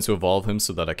 Is your plan to evolve him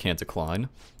so that I can't decline?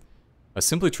 I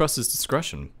simply trust his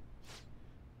discretion.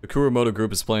 The Kuromoto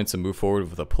group is planning to move forward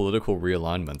with a political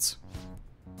realignment.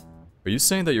 Are you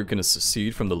saying that you're gonna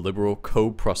secede from the liberal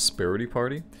Co-Prosperity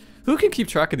Party? Who can keep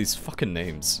track of these fucking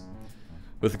names?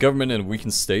 With the government in a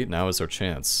weakened state, now is our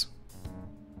chance.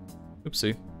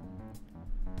 Oopsie.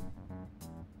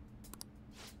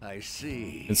 I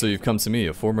see. And so you've come to me,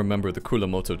 a former member of the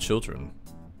Kulamoto children.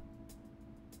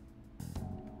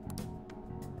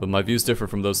 But my views differ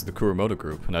from those of the Kuromoto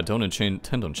group, and I don't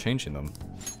intend on changing them.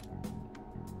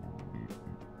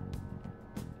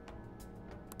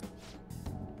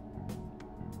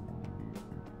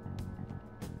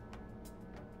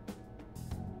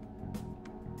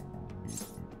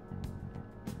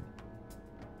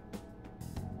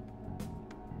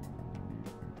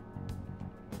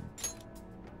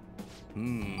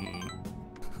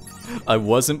 I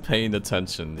wasn't paying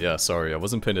attention. Yeah, sorry, I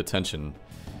wasn't paying attention.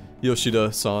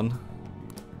 Yoshida-san.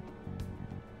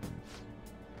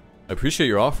 I appreciate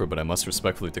your offer, but I must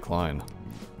respectfully decline.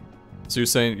 So you're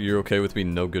saying you're okay with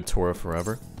being no good Tora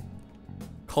forever?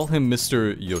 Call him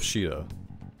Mr. Yoshida.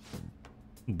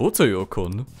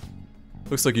 Botoyo-kun.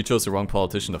 Looks like you chose the wrong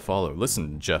politician to follow.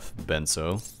 Listen, Jeff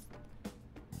Benso.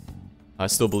 I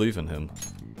still believe in him.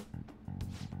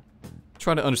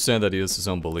 Try to understand that he has his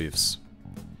own beliefs.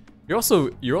 You're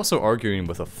also arguing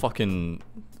with a fucking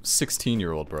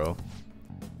 16-year-old, bro.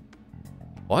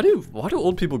 Why do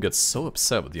old people get so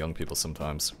upset with young people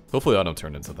sometimes? Hopefully I don't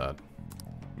turn into that.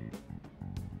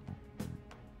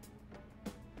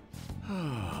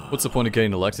 What's the point of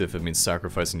getting elected if it means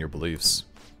sacrificing your beliefs?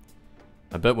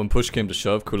 I bet when push came to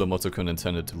shove, Kulamoto-kun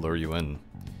intended to lure you in.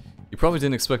 You probably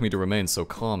didn't expect me to remain so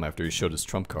calm after he showed his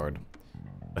trump card.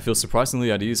 I feel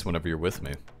surprisingly at ease whenever you're with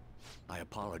me. I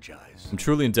apologize. I'm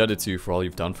truly indebted to you for all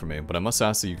you've done for me, but I must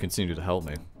ask that you continue to help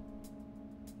me.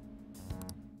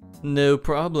 No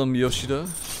problem, Yoshida.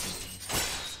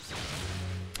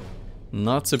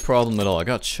 Not a problem at all. I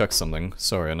gotta check something.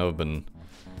 Sorry, I know I've been...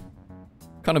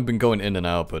 kind of been going in and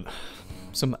out, but...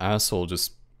 some asshole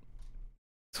just...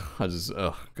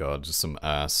 oh god, just some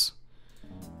ass.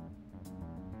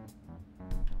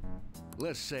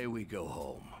 Let's say we go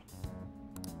home.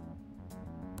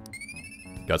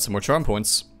 Got some more charm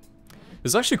points.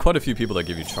 There's actually quite a few people that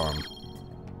give you charm.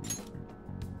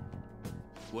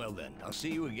 Well then, I'll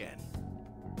see you again.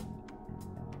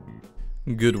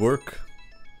 Good work.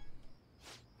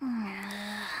 I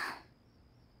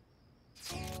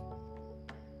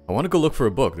want to go look for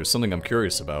a book. There's something I'm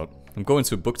curious about. I'm going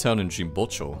to a book town in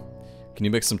Jimbocho. Can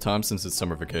you make some time since it's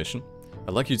summer vacation?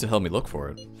 I'd like you to help me look for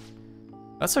it.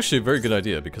 That's actually a very good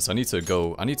idea because I need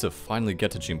to finally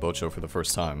get to Jimbocho for the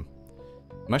first time.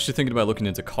 I'm actually thinking about looking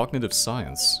into cognitive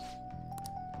science.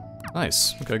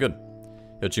 Nice. Okay, good.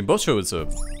 Yeah, Jimbocho is a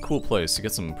cool place to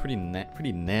get some pretty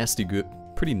nastily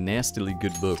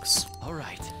good books. All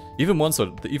right. Even ones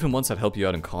that help you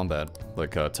out in combat,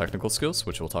 like technical skills,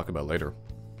 which we'll talk about later.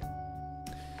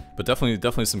 But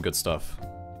definitely some good stuff.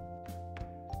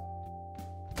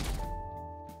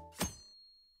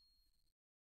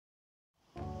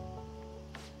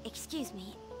 Excuse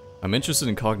me. I'm interested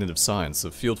in cognitive science,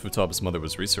 the field Futaba's mother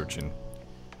was researching.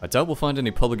 I doubt we'll find any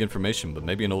public information, but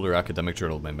maybe an older academic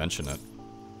journal may mention it.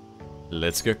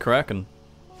 Let's get cracking.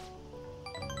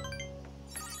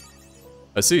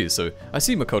 I see,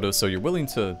 Makoto, so you're willing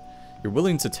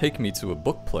to take me to a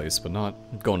book place, but not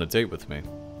go on a date with me.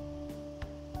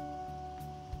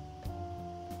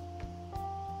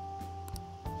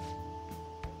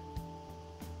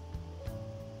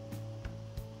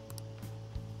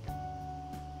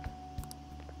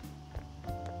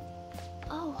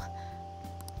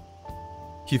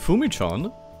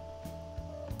 Hifumi-chan?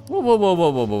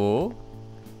 Whoa.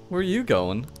 Where are you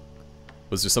going?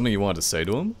 Was there something you wanted to say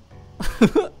to him?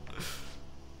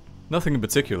 Nothing in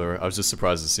particular, I was just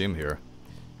surprised to see him here.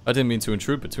 I didn't mean to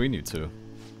intrude between you two.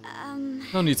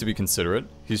 No need to be considerate,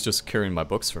 he's just carrying my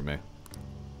books for me.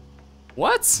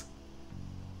 What?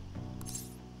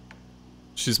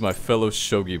 She's my fellow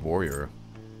shogi warrior.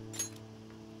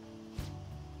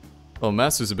 Oh,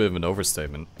 Master's a bit of an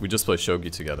overstatement. We just play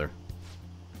shogi together.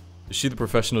 Is she the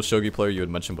professional shogi player you had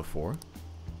mentioned before?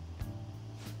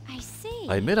 I see.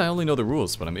 I admit I only know the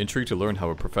rules, but I'm intrigued to learn how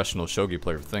a professional shogi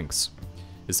player thinks.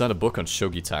 Is that a book on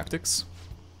shogi tactics?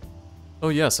 Oh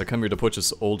yes, I come here to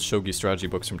purchase old shogi strategy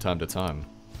books from time to time.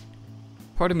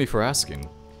 Pardon me for asking.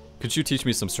 Could you teach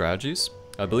me some strategies?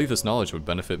 I believe this knowledge would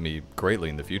benefit me greatly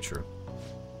in the future.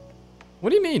 What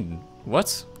do you mean?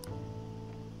 What?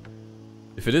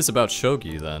 If it is about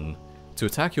shogi, then, to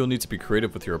attack you'll need to be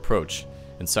creative with your approach,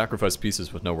 and sacrifice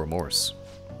pieces with no remorse.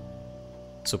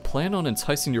 So plan on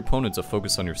enticing your opponent to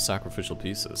focus on your sacrificial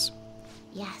pieces.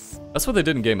 Yes. That's what they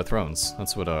did in Game of Thrones.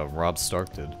 That's what Robb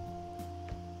Stark did.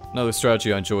 Another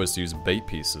strategy I enjoy is to use bait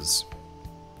pieces.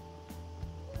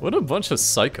 What a bunch of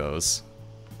psychos.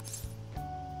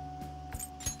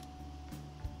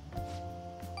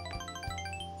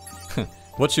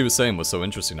 What she was saying was so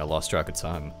interesting I lost track of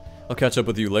time. I'll catch up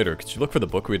with you later. Could you look for the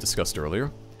book we discussed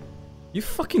earlier? You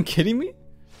fucking kidding me?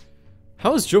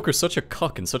 How is Joker such a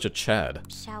cuck and such a Chad?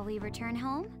 Shall we return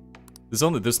home?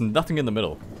 There's nothing in the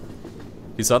middle.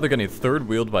 He's either getting third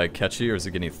wheeled by Akechi or is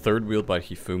he getting third wheeled by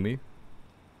Hifumi?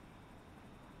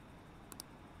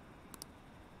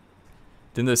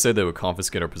 Didn't they say they would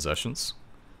confiscate our possessions?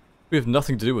 We have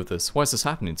nothing to do with this. Why is this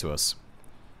happening to us?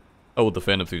 Oh, will the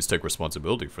Phantom Thieves take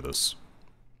responsibility for this?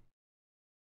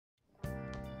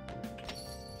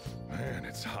 Man,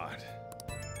 it's hot.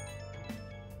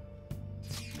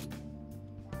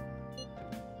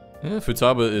 Yeah,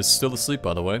 Futaba is still asleep,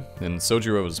 by the way, and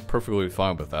Sojiro is perfectly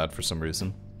fine with that for some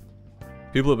reason.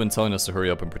 People have been telling us to hurry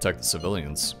up and protect the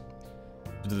civilians.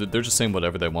 They're just saying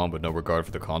whatever they want with no regard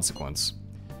for the consequence.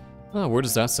 Oh, where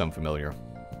does that sound familiar?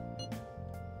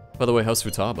 By the way, how's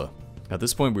Futaba? At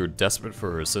this point, we were desperate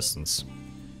for her assistance.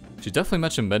 She definitely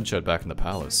mentioned Medched back in the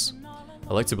palace.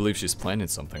 I like to believe she's planning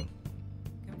something.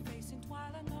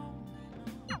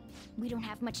 We don't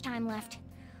have much time left.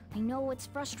 I know it's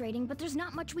frustrating, but there's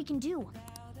not much we can do.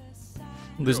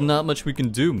 There's not much we can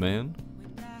do, man.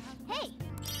 Hey!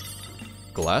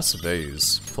 Glass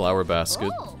vase. Flower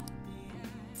basket. Oh.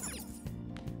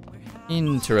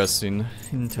 Interesting.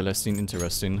 Let's see. Oya,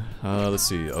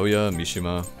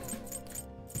 Mishima.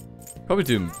 Probably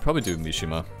do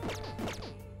Mishima.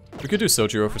 We could do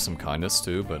Sojiro for some kindness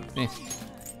too, but I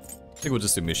think we'll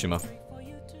just do Mishima.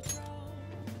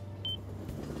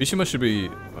 Mishima should be,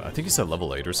 I think he's at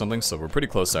level 8 or something, so we're pretty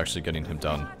close to actually getting him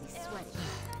done.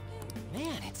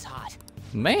 Man, it's hot.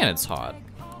 Man, it's hot.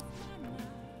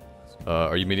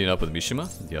 Are you meeting up with Mishima?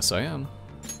 Yes, I am.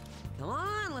 Come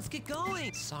on, let's get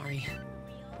going. Sorry.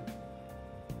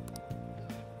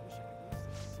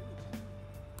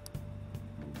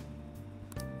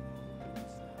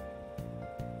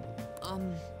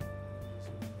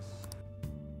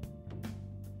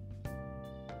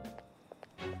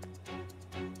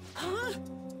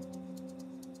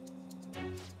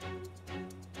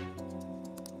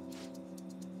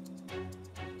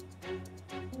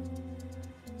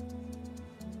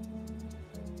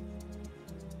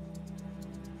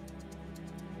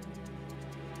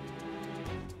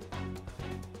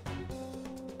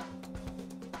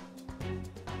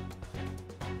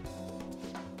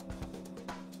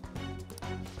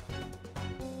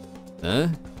 Huh?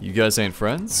 You guys ain't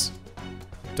friends?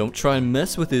 Don't try and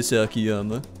mess with this,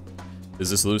 Akiyama. Is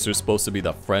this loser supposed to be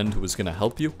the friend who is gonna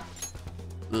help you?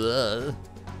 Ugh.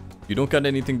 You don't got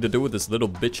anything to do with this little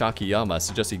bitch Akiyama. I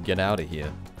suggest you get out of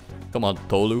here. Come on,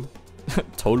 Tolu.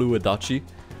 Tolu Adachi.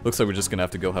 Looks like we're just gonna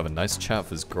have to go have a nice chat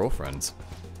with his girlfriend.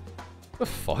 The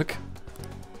fuck?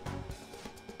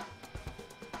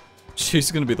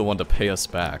 She's gonna be the one to pay us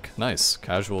back. Nice.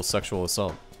 Casual sexual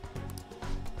assault.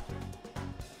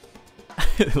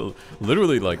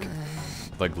 Literally, like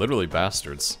literally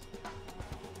bastards.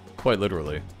 Quite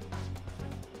literally.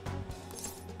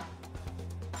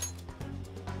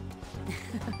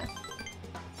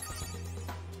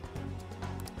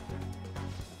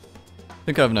 I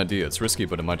think I have an idea. It's risky,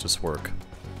 but it might just work.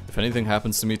 If anything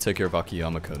happens to me, take care of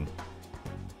Akiyama-kun.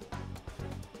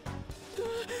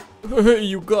 Hey,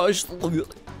 you guys.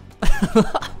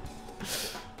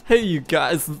 Hey, you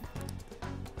guys.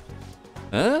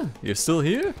 Huh? You're still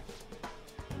here?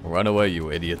 Run away,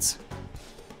 you idiots.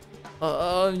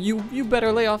 You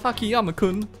better lay off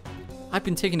Akiyama-kun. I've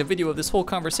been taking a video of this whole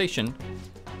conversation.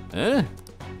 Eh?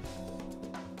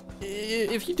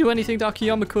 If you do anything to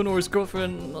Akiyama-kun or his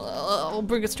girlfriend, I'll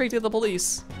bring it straight to the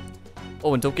police.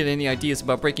 Oh, and don't get any ideas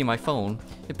about breaking my phone.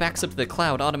 It backs up to the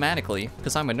cloud automatically,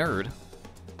 because I'm a nerd.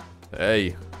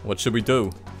 Hey, what should we do?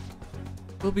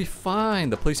 We'll be fine.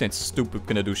 The police ain't stupid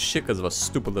gonna do shit because of a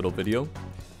stupid little video.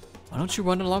 Why don't you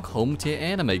run along home to your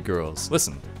anime girls?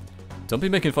 Listen, don't be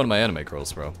making fun of my anime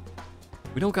girls, bro.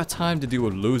 We don't got time to deal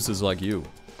with losers like you.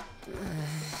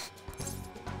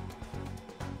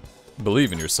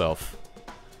 Believe in yourself.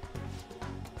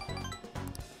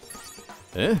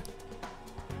 Eh?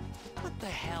 What the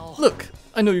hell? Look,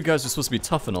 I know you guys are supposed to be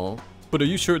tough and all, but are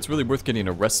you sure it's really worth getting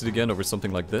arrested again over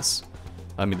something like this?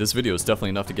 I mean, this video is definitely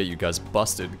enough to get you guys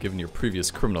busted, given your previous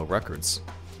criminal records.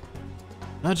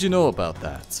 How'd you know about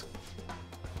that?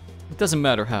 It doesn't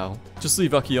matter how. Just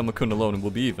leave Akiyama-kun alone and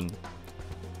we'll be even.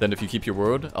 Then if you keep your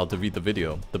word, I'll delete the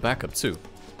video. The backup, too.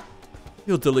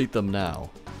 You'll delete them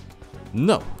now.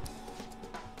 No!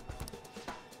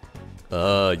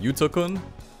 Yuta-kun?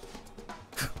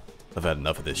 I've had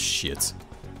enough of this shit.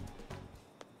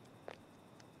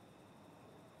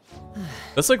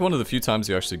 That's like one of the few times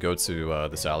you actually go to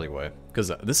this alleyway. Because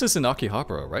this is in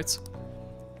Akihabara, right?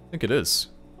 I think it is.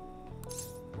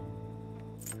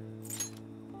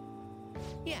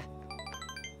 Yeah.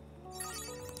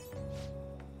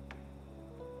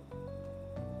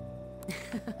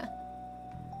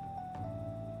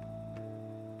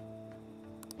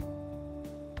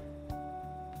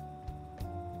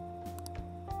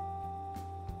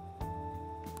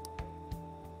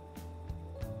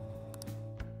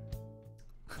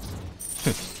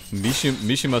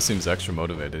 Mishima seems extra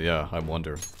motivated, yeah, I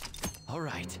wonder.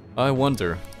 Alright. I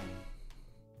wonder.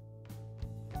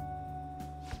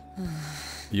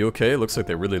 You okay? Looks like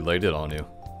they really laid it on you.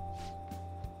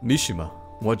 Mishima,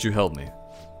 why'd you help me?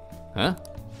 Huh?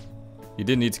 You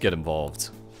didn't need to get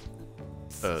involved.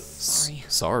 Sorry.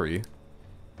 Sorry?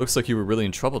 Looks like you were really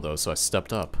in trouble though, so I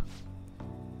stepped up.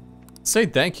 Say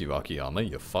thank you, Akiyama,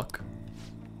 you fuck.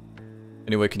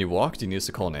 Anyway, can you walk? Do you need us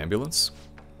to call an ambulance?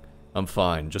 I'm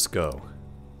fine, just go.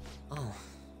 Oh.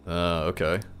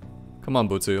 Okay. Come on,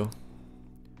 Butsuyo.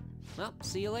 Well,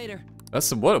 see you later.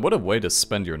 That's what a way to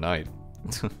spend your night.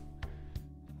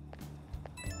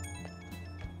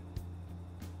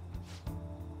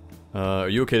 Are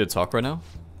you okay to talk right now?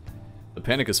 The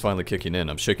panic is finally kicking in.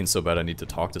 I'm shaking so bad I need to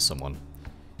talk to someone.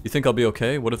 You think I'll be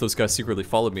okay? What if those guys secretly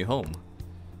followed me home?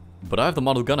 But I have the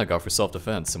model gun I got for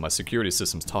self-defense, and my security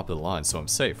system's top of the line, so I'm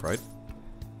safe, right?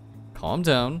 Calm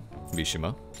down,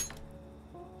 Mishima.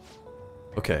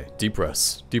 Okay, deep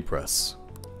breaths, deep breaths.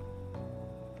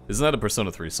 Isn't that a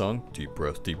Persona 3 song? Deep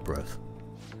breath, deep breath.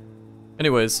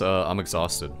 Anyways, I'm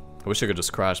exhausted. I wish I could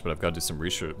just crash, but I've got to do some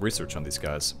research on these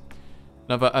guys.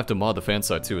 And I have to mod the fan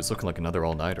site too. It's looking like another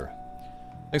all-nighter.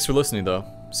 Thanks for listening, though.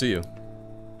 See you.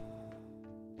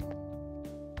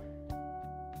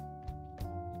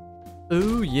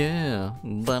 Ooh yeah,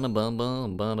 bada bum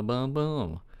bum, bada bum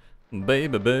bum,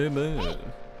 baby baby.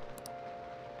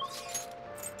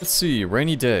 Let's see,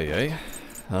 rainy day,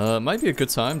 eh? Might be a good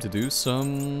time to do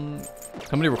some.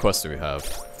 How many requests do we have?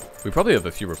 We probably have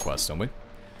a few requests, don't we?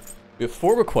 We have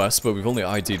 4 requests, but we've only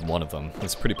ID'd one of them.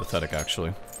 That's pretty pathetic,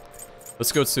 actually.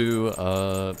 Let's go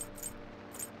to,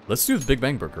 let's do the Big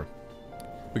Bang Burger.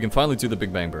 We can finally do the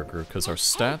Big Bang Burger, because our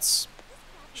stats...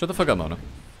 Shut the fuck up, Mona.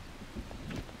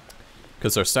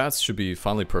 Because our stats should be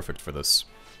finally perfect for this.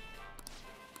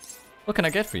 What can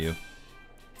I get for you?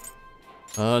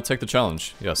 Take the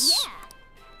challenge. Yes. Yeah.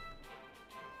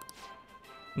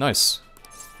 Nice.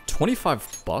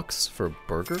 25 bucks for a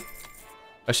burger?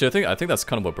 Actually, I think that's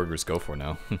kind of what burgers go for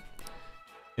now.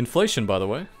 Inflation, by the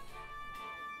way.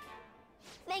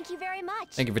 Thank you very much.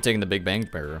 Thank you for taking the Big Bang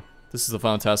Burger. This is the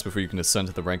final task before you can ascend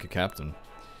to the rank of captain.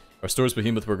 Our store's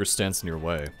Behemoth Burger stands in your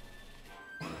way.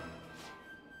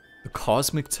 The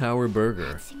Cosmic Tower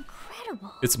Burger. That's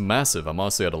incredible. It's massive. I'm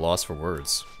honestly at a loss for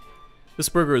words. This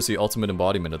burger is the ultimate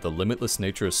embodiment of the limitless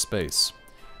nature of space.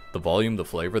 The volume, the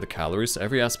flavor, the calories,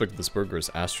 every aspect of this burger is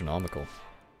astronomical.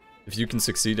 If you can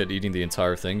succeed at eating the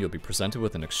entire thing, you'll be presented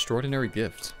with an extraordinary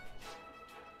gift.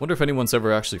 Wonder if anyone's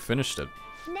ever actually finished it.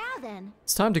 Now then.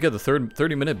 It's time to get the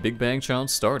 30-minute Big Bang Challenge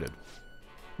started.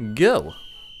 Go!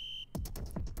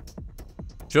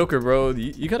 Joker, bro,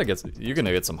 you're gonna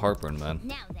get some heartburn, man.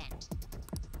 Now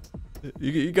then.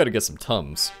 You gotta get some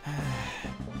Tums.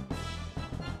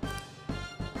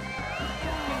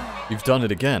 You've done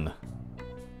it again.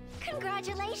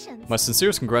 Congratulations. My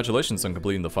sincerest congratulations on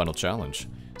completing the final challenge.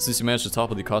 Since you managed to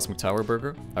topple the Cosmic Tower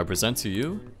Burger, I present to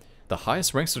you the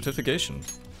highest rank certification.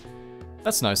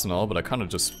 That's nice and all, but I kinda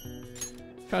just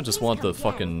want the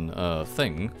fucking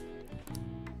thing.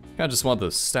 Kinda just want the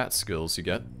stat skills you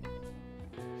get.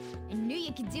 I knew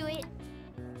you could do it.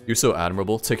 You're so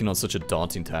admirable, taking on such a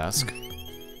daunting task.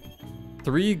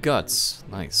 3 guts.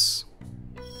 Nice.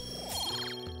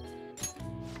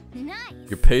 Nice.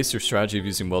 Your pace, your strategy of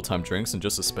using well-timed drinks, and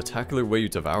just the spectacular way you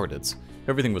devoured it.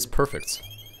 Everything was perfect.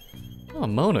 Oh,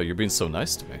 Mona, you're being so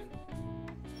nice to me.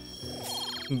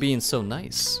 Being so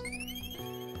nice.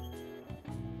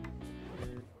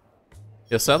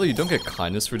 Yeah, sadly, you don't get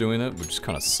kindness for doing it, which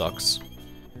kind of sucks.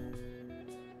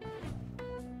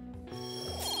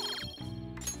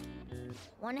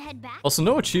 Wanna head back? Also,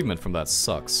 no achievement from that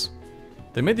sucks.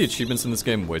 They made the achievements in this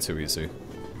game way too easy.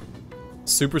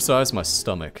 Supersize my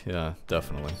stomach. Yeah,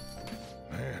 definitely.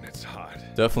 Man, it's hot.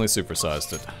 Definitely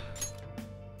supersized it.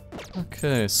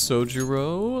 Okay,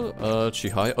 Sojiro,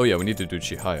 Chihaya. Oh yeah, we need to do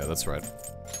Chihaya, that's right.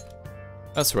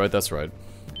 That's right, that's right.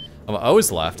 I always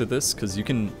laughed at this, because you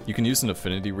can use an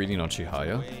affinity reading on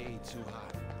Chihaya.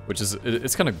 Which is,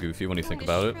 it's kind of goofy when you think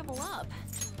about it.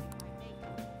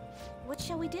 What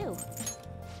shall we do?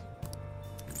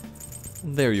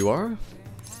 There you are.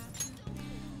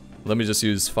 Let me just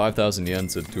use 5,000 yen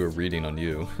to do a reading on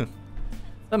you.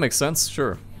 That makes sense,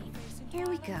 sure. Here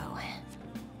we go.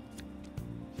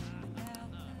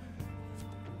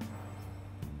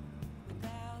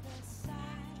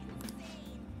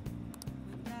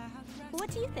 What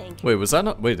do you think? Wait, was that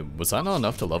not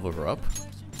enough to level her up?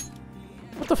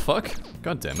 What the fuck?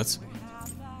 God damn it.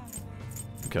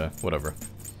 Okay, whatever.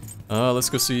 Let's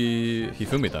go see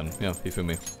Hifumi then. Yeah,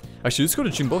 Hifumi. Actually, let's go to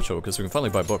Jinbocho, because we can finally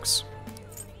buy books.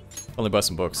 Finally buy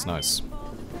some books, nice.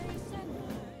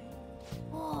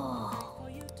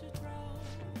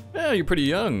 Yeah, you're pretty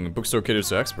young. Bookstore caters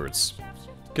to experts.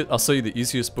 I'll sell you the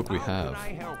easiest book we have.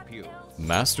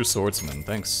 Master Swordsman,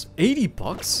 thanks. 80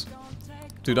 bucks?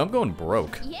 Dude, I'm going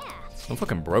broke. Yeah. I'm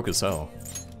fucking broke as hell.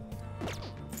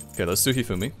 Okay, let's do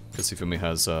Hifumi, because Hifumi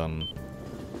has,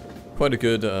 quite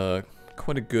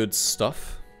a good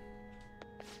stuff.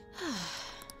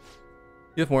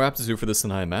 You have more aptitude for this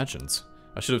than I imagined.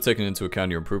 I should have taken into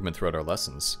account your improvement throughout our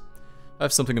lessons. I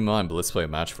have something in mind, but let's play a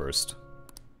match first.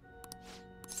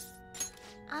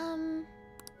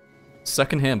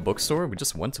 Secondhand bookstore? We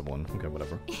just went to one. Okay,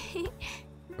 whatever. I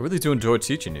really do enjoy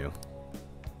teaching you.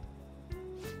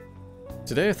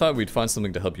 Today I thought we'd find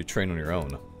something to help you train on your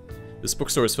own. This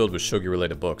bookstore is filled with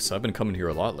shogi-related books. I've been coming here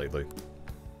a lot lately.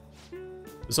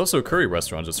 There's also a curry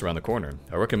restaurant just around the corner.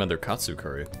 I recommend their katsu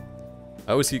curry.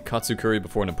 I always eat katsu curry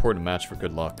before an important match for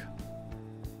good luck.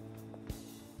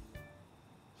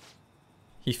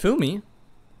 Hifumi?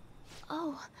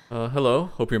 Oh. Hello.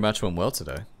 Hope your match went well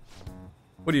today.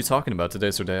 What are you talking about?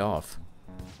 Today's our day off.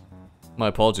 My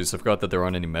apologies, I forgot that there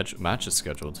aren't any matches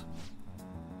scheduled.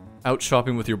 Out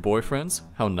shopping with your boyfriends?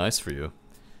 How nice for you.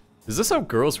 Is this how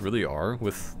girls really are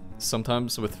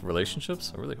sometimes with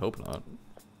relationships? I really hope not.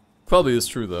 Probably is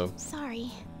true though.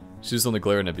 Sorry. She's only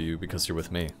glaring at you because you're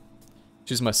with me.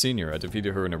 She's my senior. I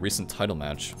defeated her in a recent title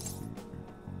match.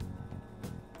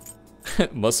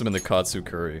 Must have been the katsu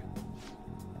curry.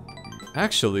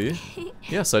 Actually,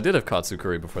 yes, I did have katsu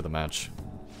curry before the match.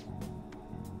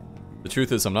 The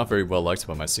truth is, I'm not very well liked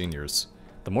by my seniors.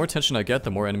 The more attention I get,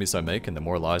 the more enemies I make, and the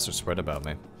more lies are spread about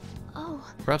me. Oh,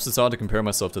 Perhaps it's odd to compare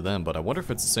myself to them, but I wonder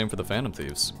if it's the same for the Phantom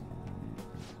Thieves.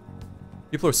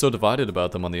 People are so divided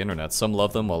about them on the internet. Some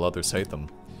love them while others hate them.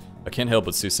 I can't help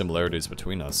but see similarities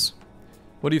between us.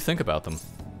 What do you think about them?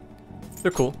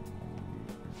 They're cool.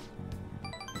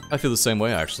 I feel the same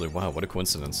way, actually. Wow, what a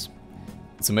coincidence.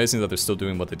 It's amazing that they're still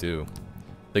doing what they do.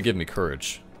 They give me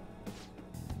courage.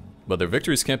 But their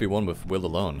victories can't be won with will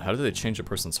alone. How do they change a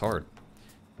person's heart?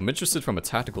 I'm interested from a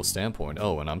tactical standpoint.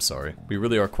 Oh, and I'm sorry. We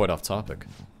really are quite off topic.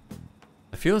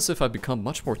 I feel as if I've become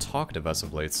much more talkative as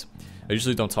of late. I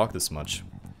usually don't talk this much.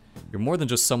 You're more than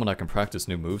just someone I can practice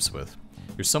new moves with.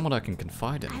 You're someone I can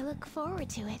confide in. I look forward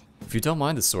to it. If you don't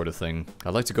mind this sort of thing,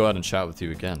 I'd like to go out and chat with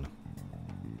you again.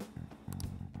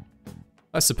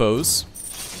 I suppose.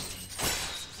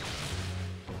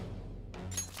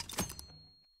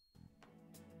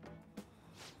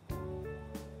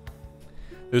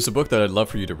 There's a book that I'd love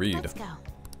for you to read. Let's go.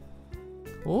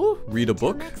 Oh, read a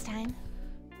Till book? next time.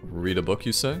 Read a book,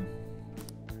 you say?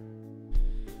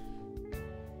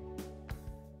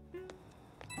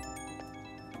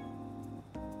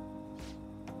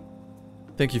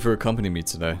 Thank you for accompanying me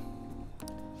today.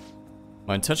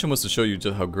 My intention was to show you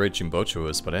just how great Jimbocho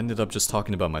is, but I ended up just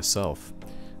talking about myself.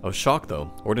 I was shocked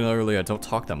though. Ordinarily I don't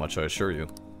talk that much, I assure you.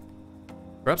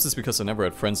 Perhaps it's because I never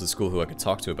had friends at school who I could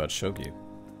talk to about shogi.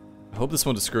 I hope this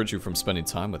won't discourage you from spending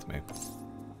time with me.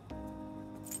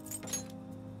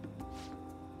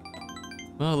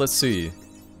 Well, let's see.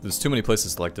 There's too many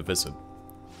places I'd like to visit.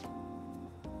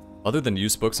 Other than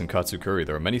used books and Katsukuri,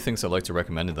 there are many things I'd like to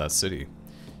recommend in that city.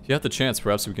 If you have the chance,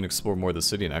 perhaps we can explore more of the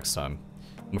city next time.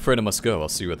 I'm afraid I must go. I'll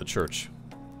see you at the church.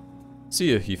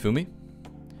 See ya, Hifumi.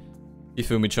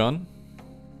 Hifumi-chan.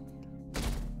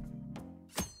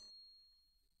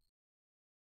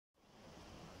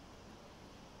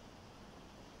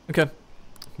 Okay.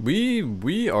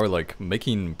 We are like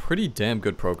making pretty damn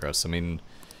good progress. I mean,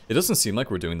 it doesn't seem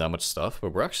like we're doing that much stuff,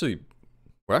 but we're actually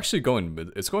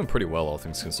going, it's going pretty well, all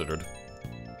things considered.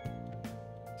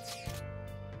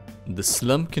 The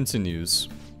slump continues.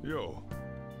 Yo.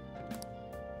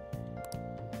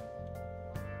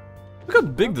 Look how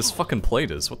big this fucking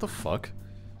plate is. What the fuck?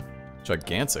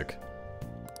 Gigantic.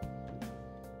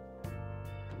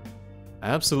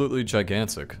 Absolutely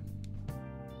gigantic.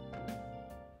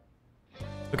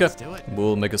 Okay,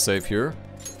 we'll make a save here.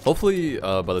 Hopefully,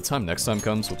 by the time next time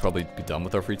comes, we'll probably be done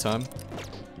with our free time.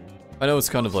 I know it's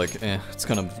kind of like, it's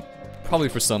kind of, probably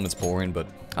for some it's boring, but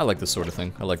I like this sort of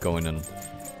thing. I like going and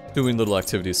doing little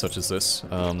activities such as this.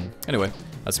 Anyway,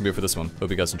 that's gonna be it for this one. Hope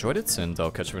you guys enjoyed it, and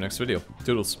I'll catch you for the next video.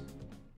 Toodles.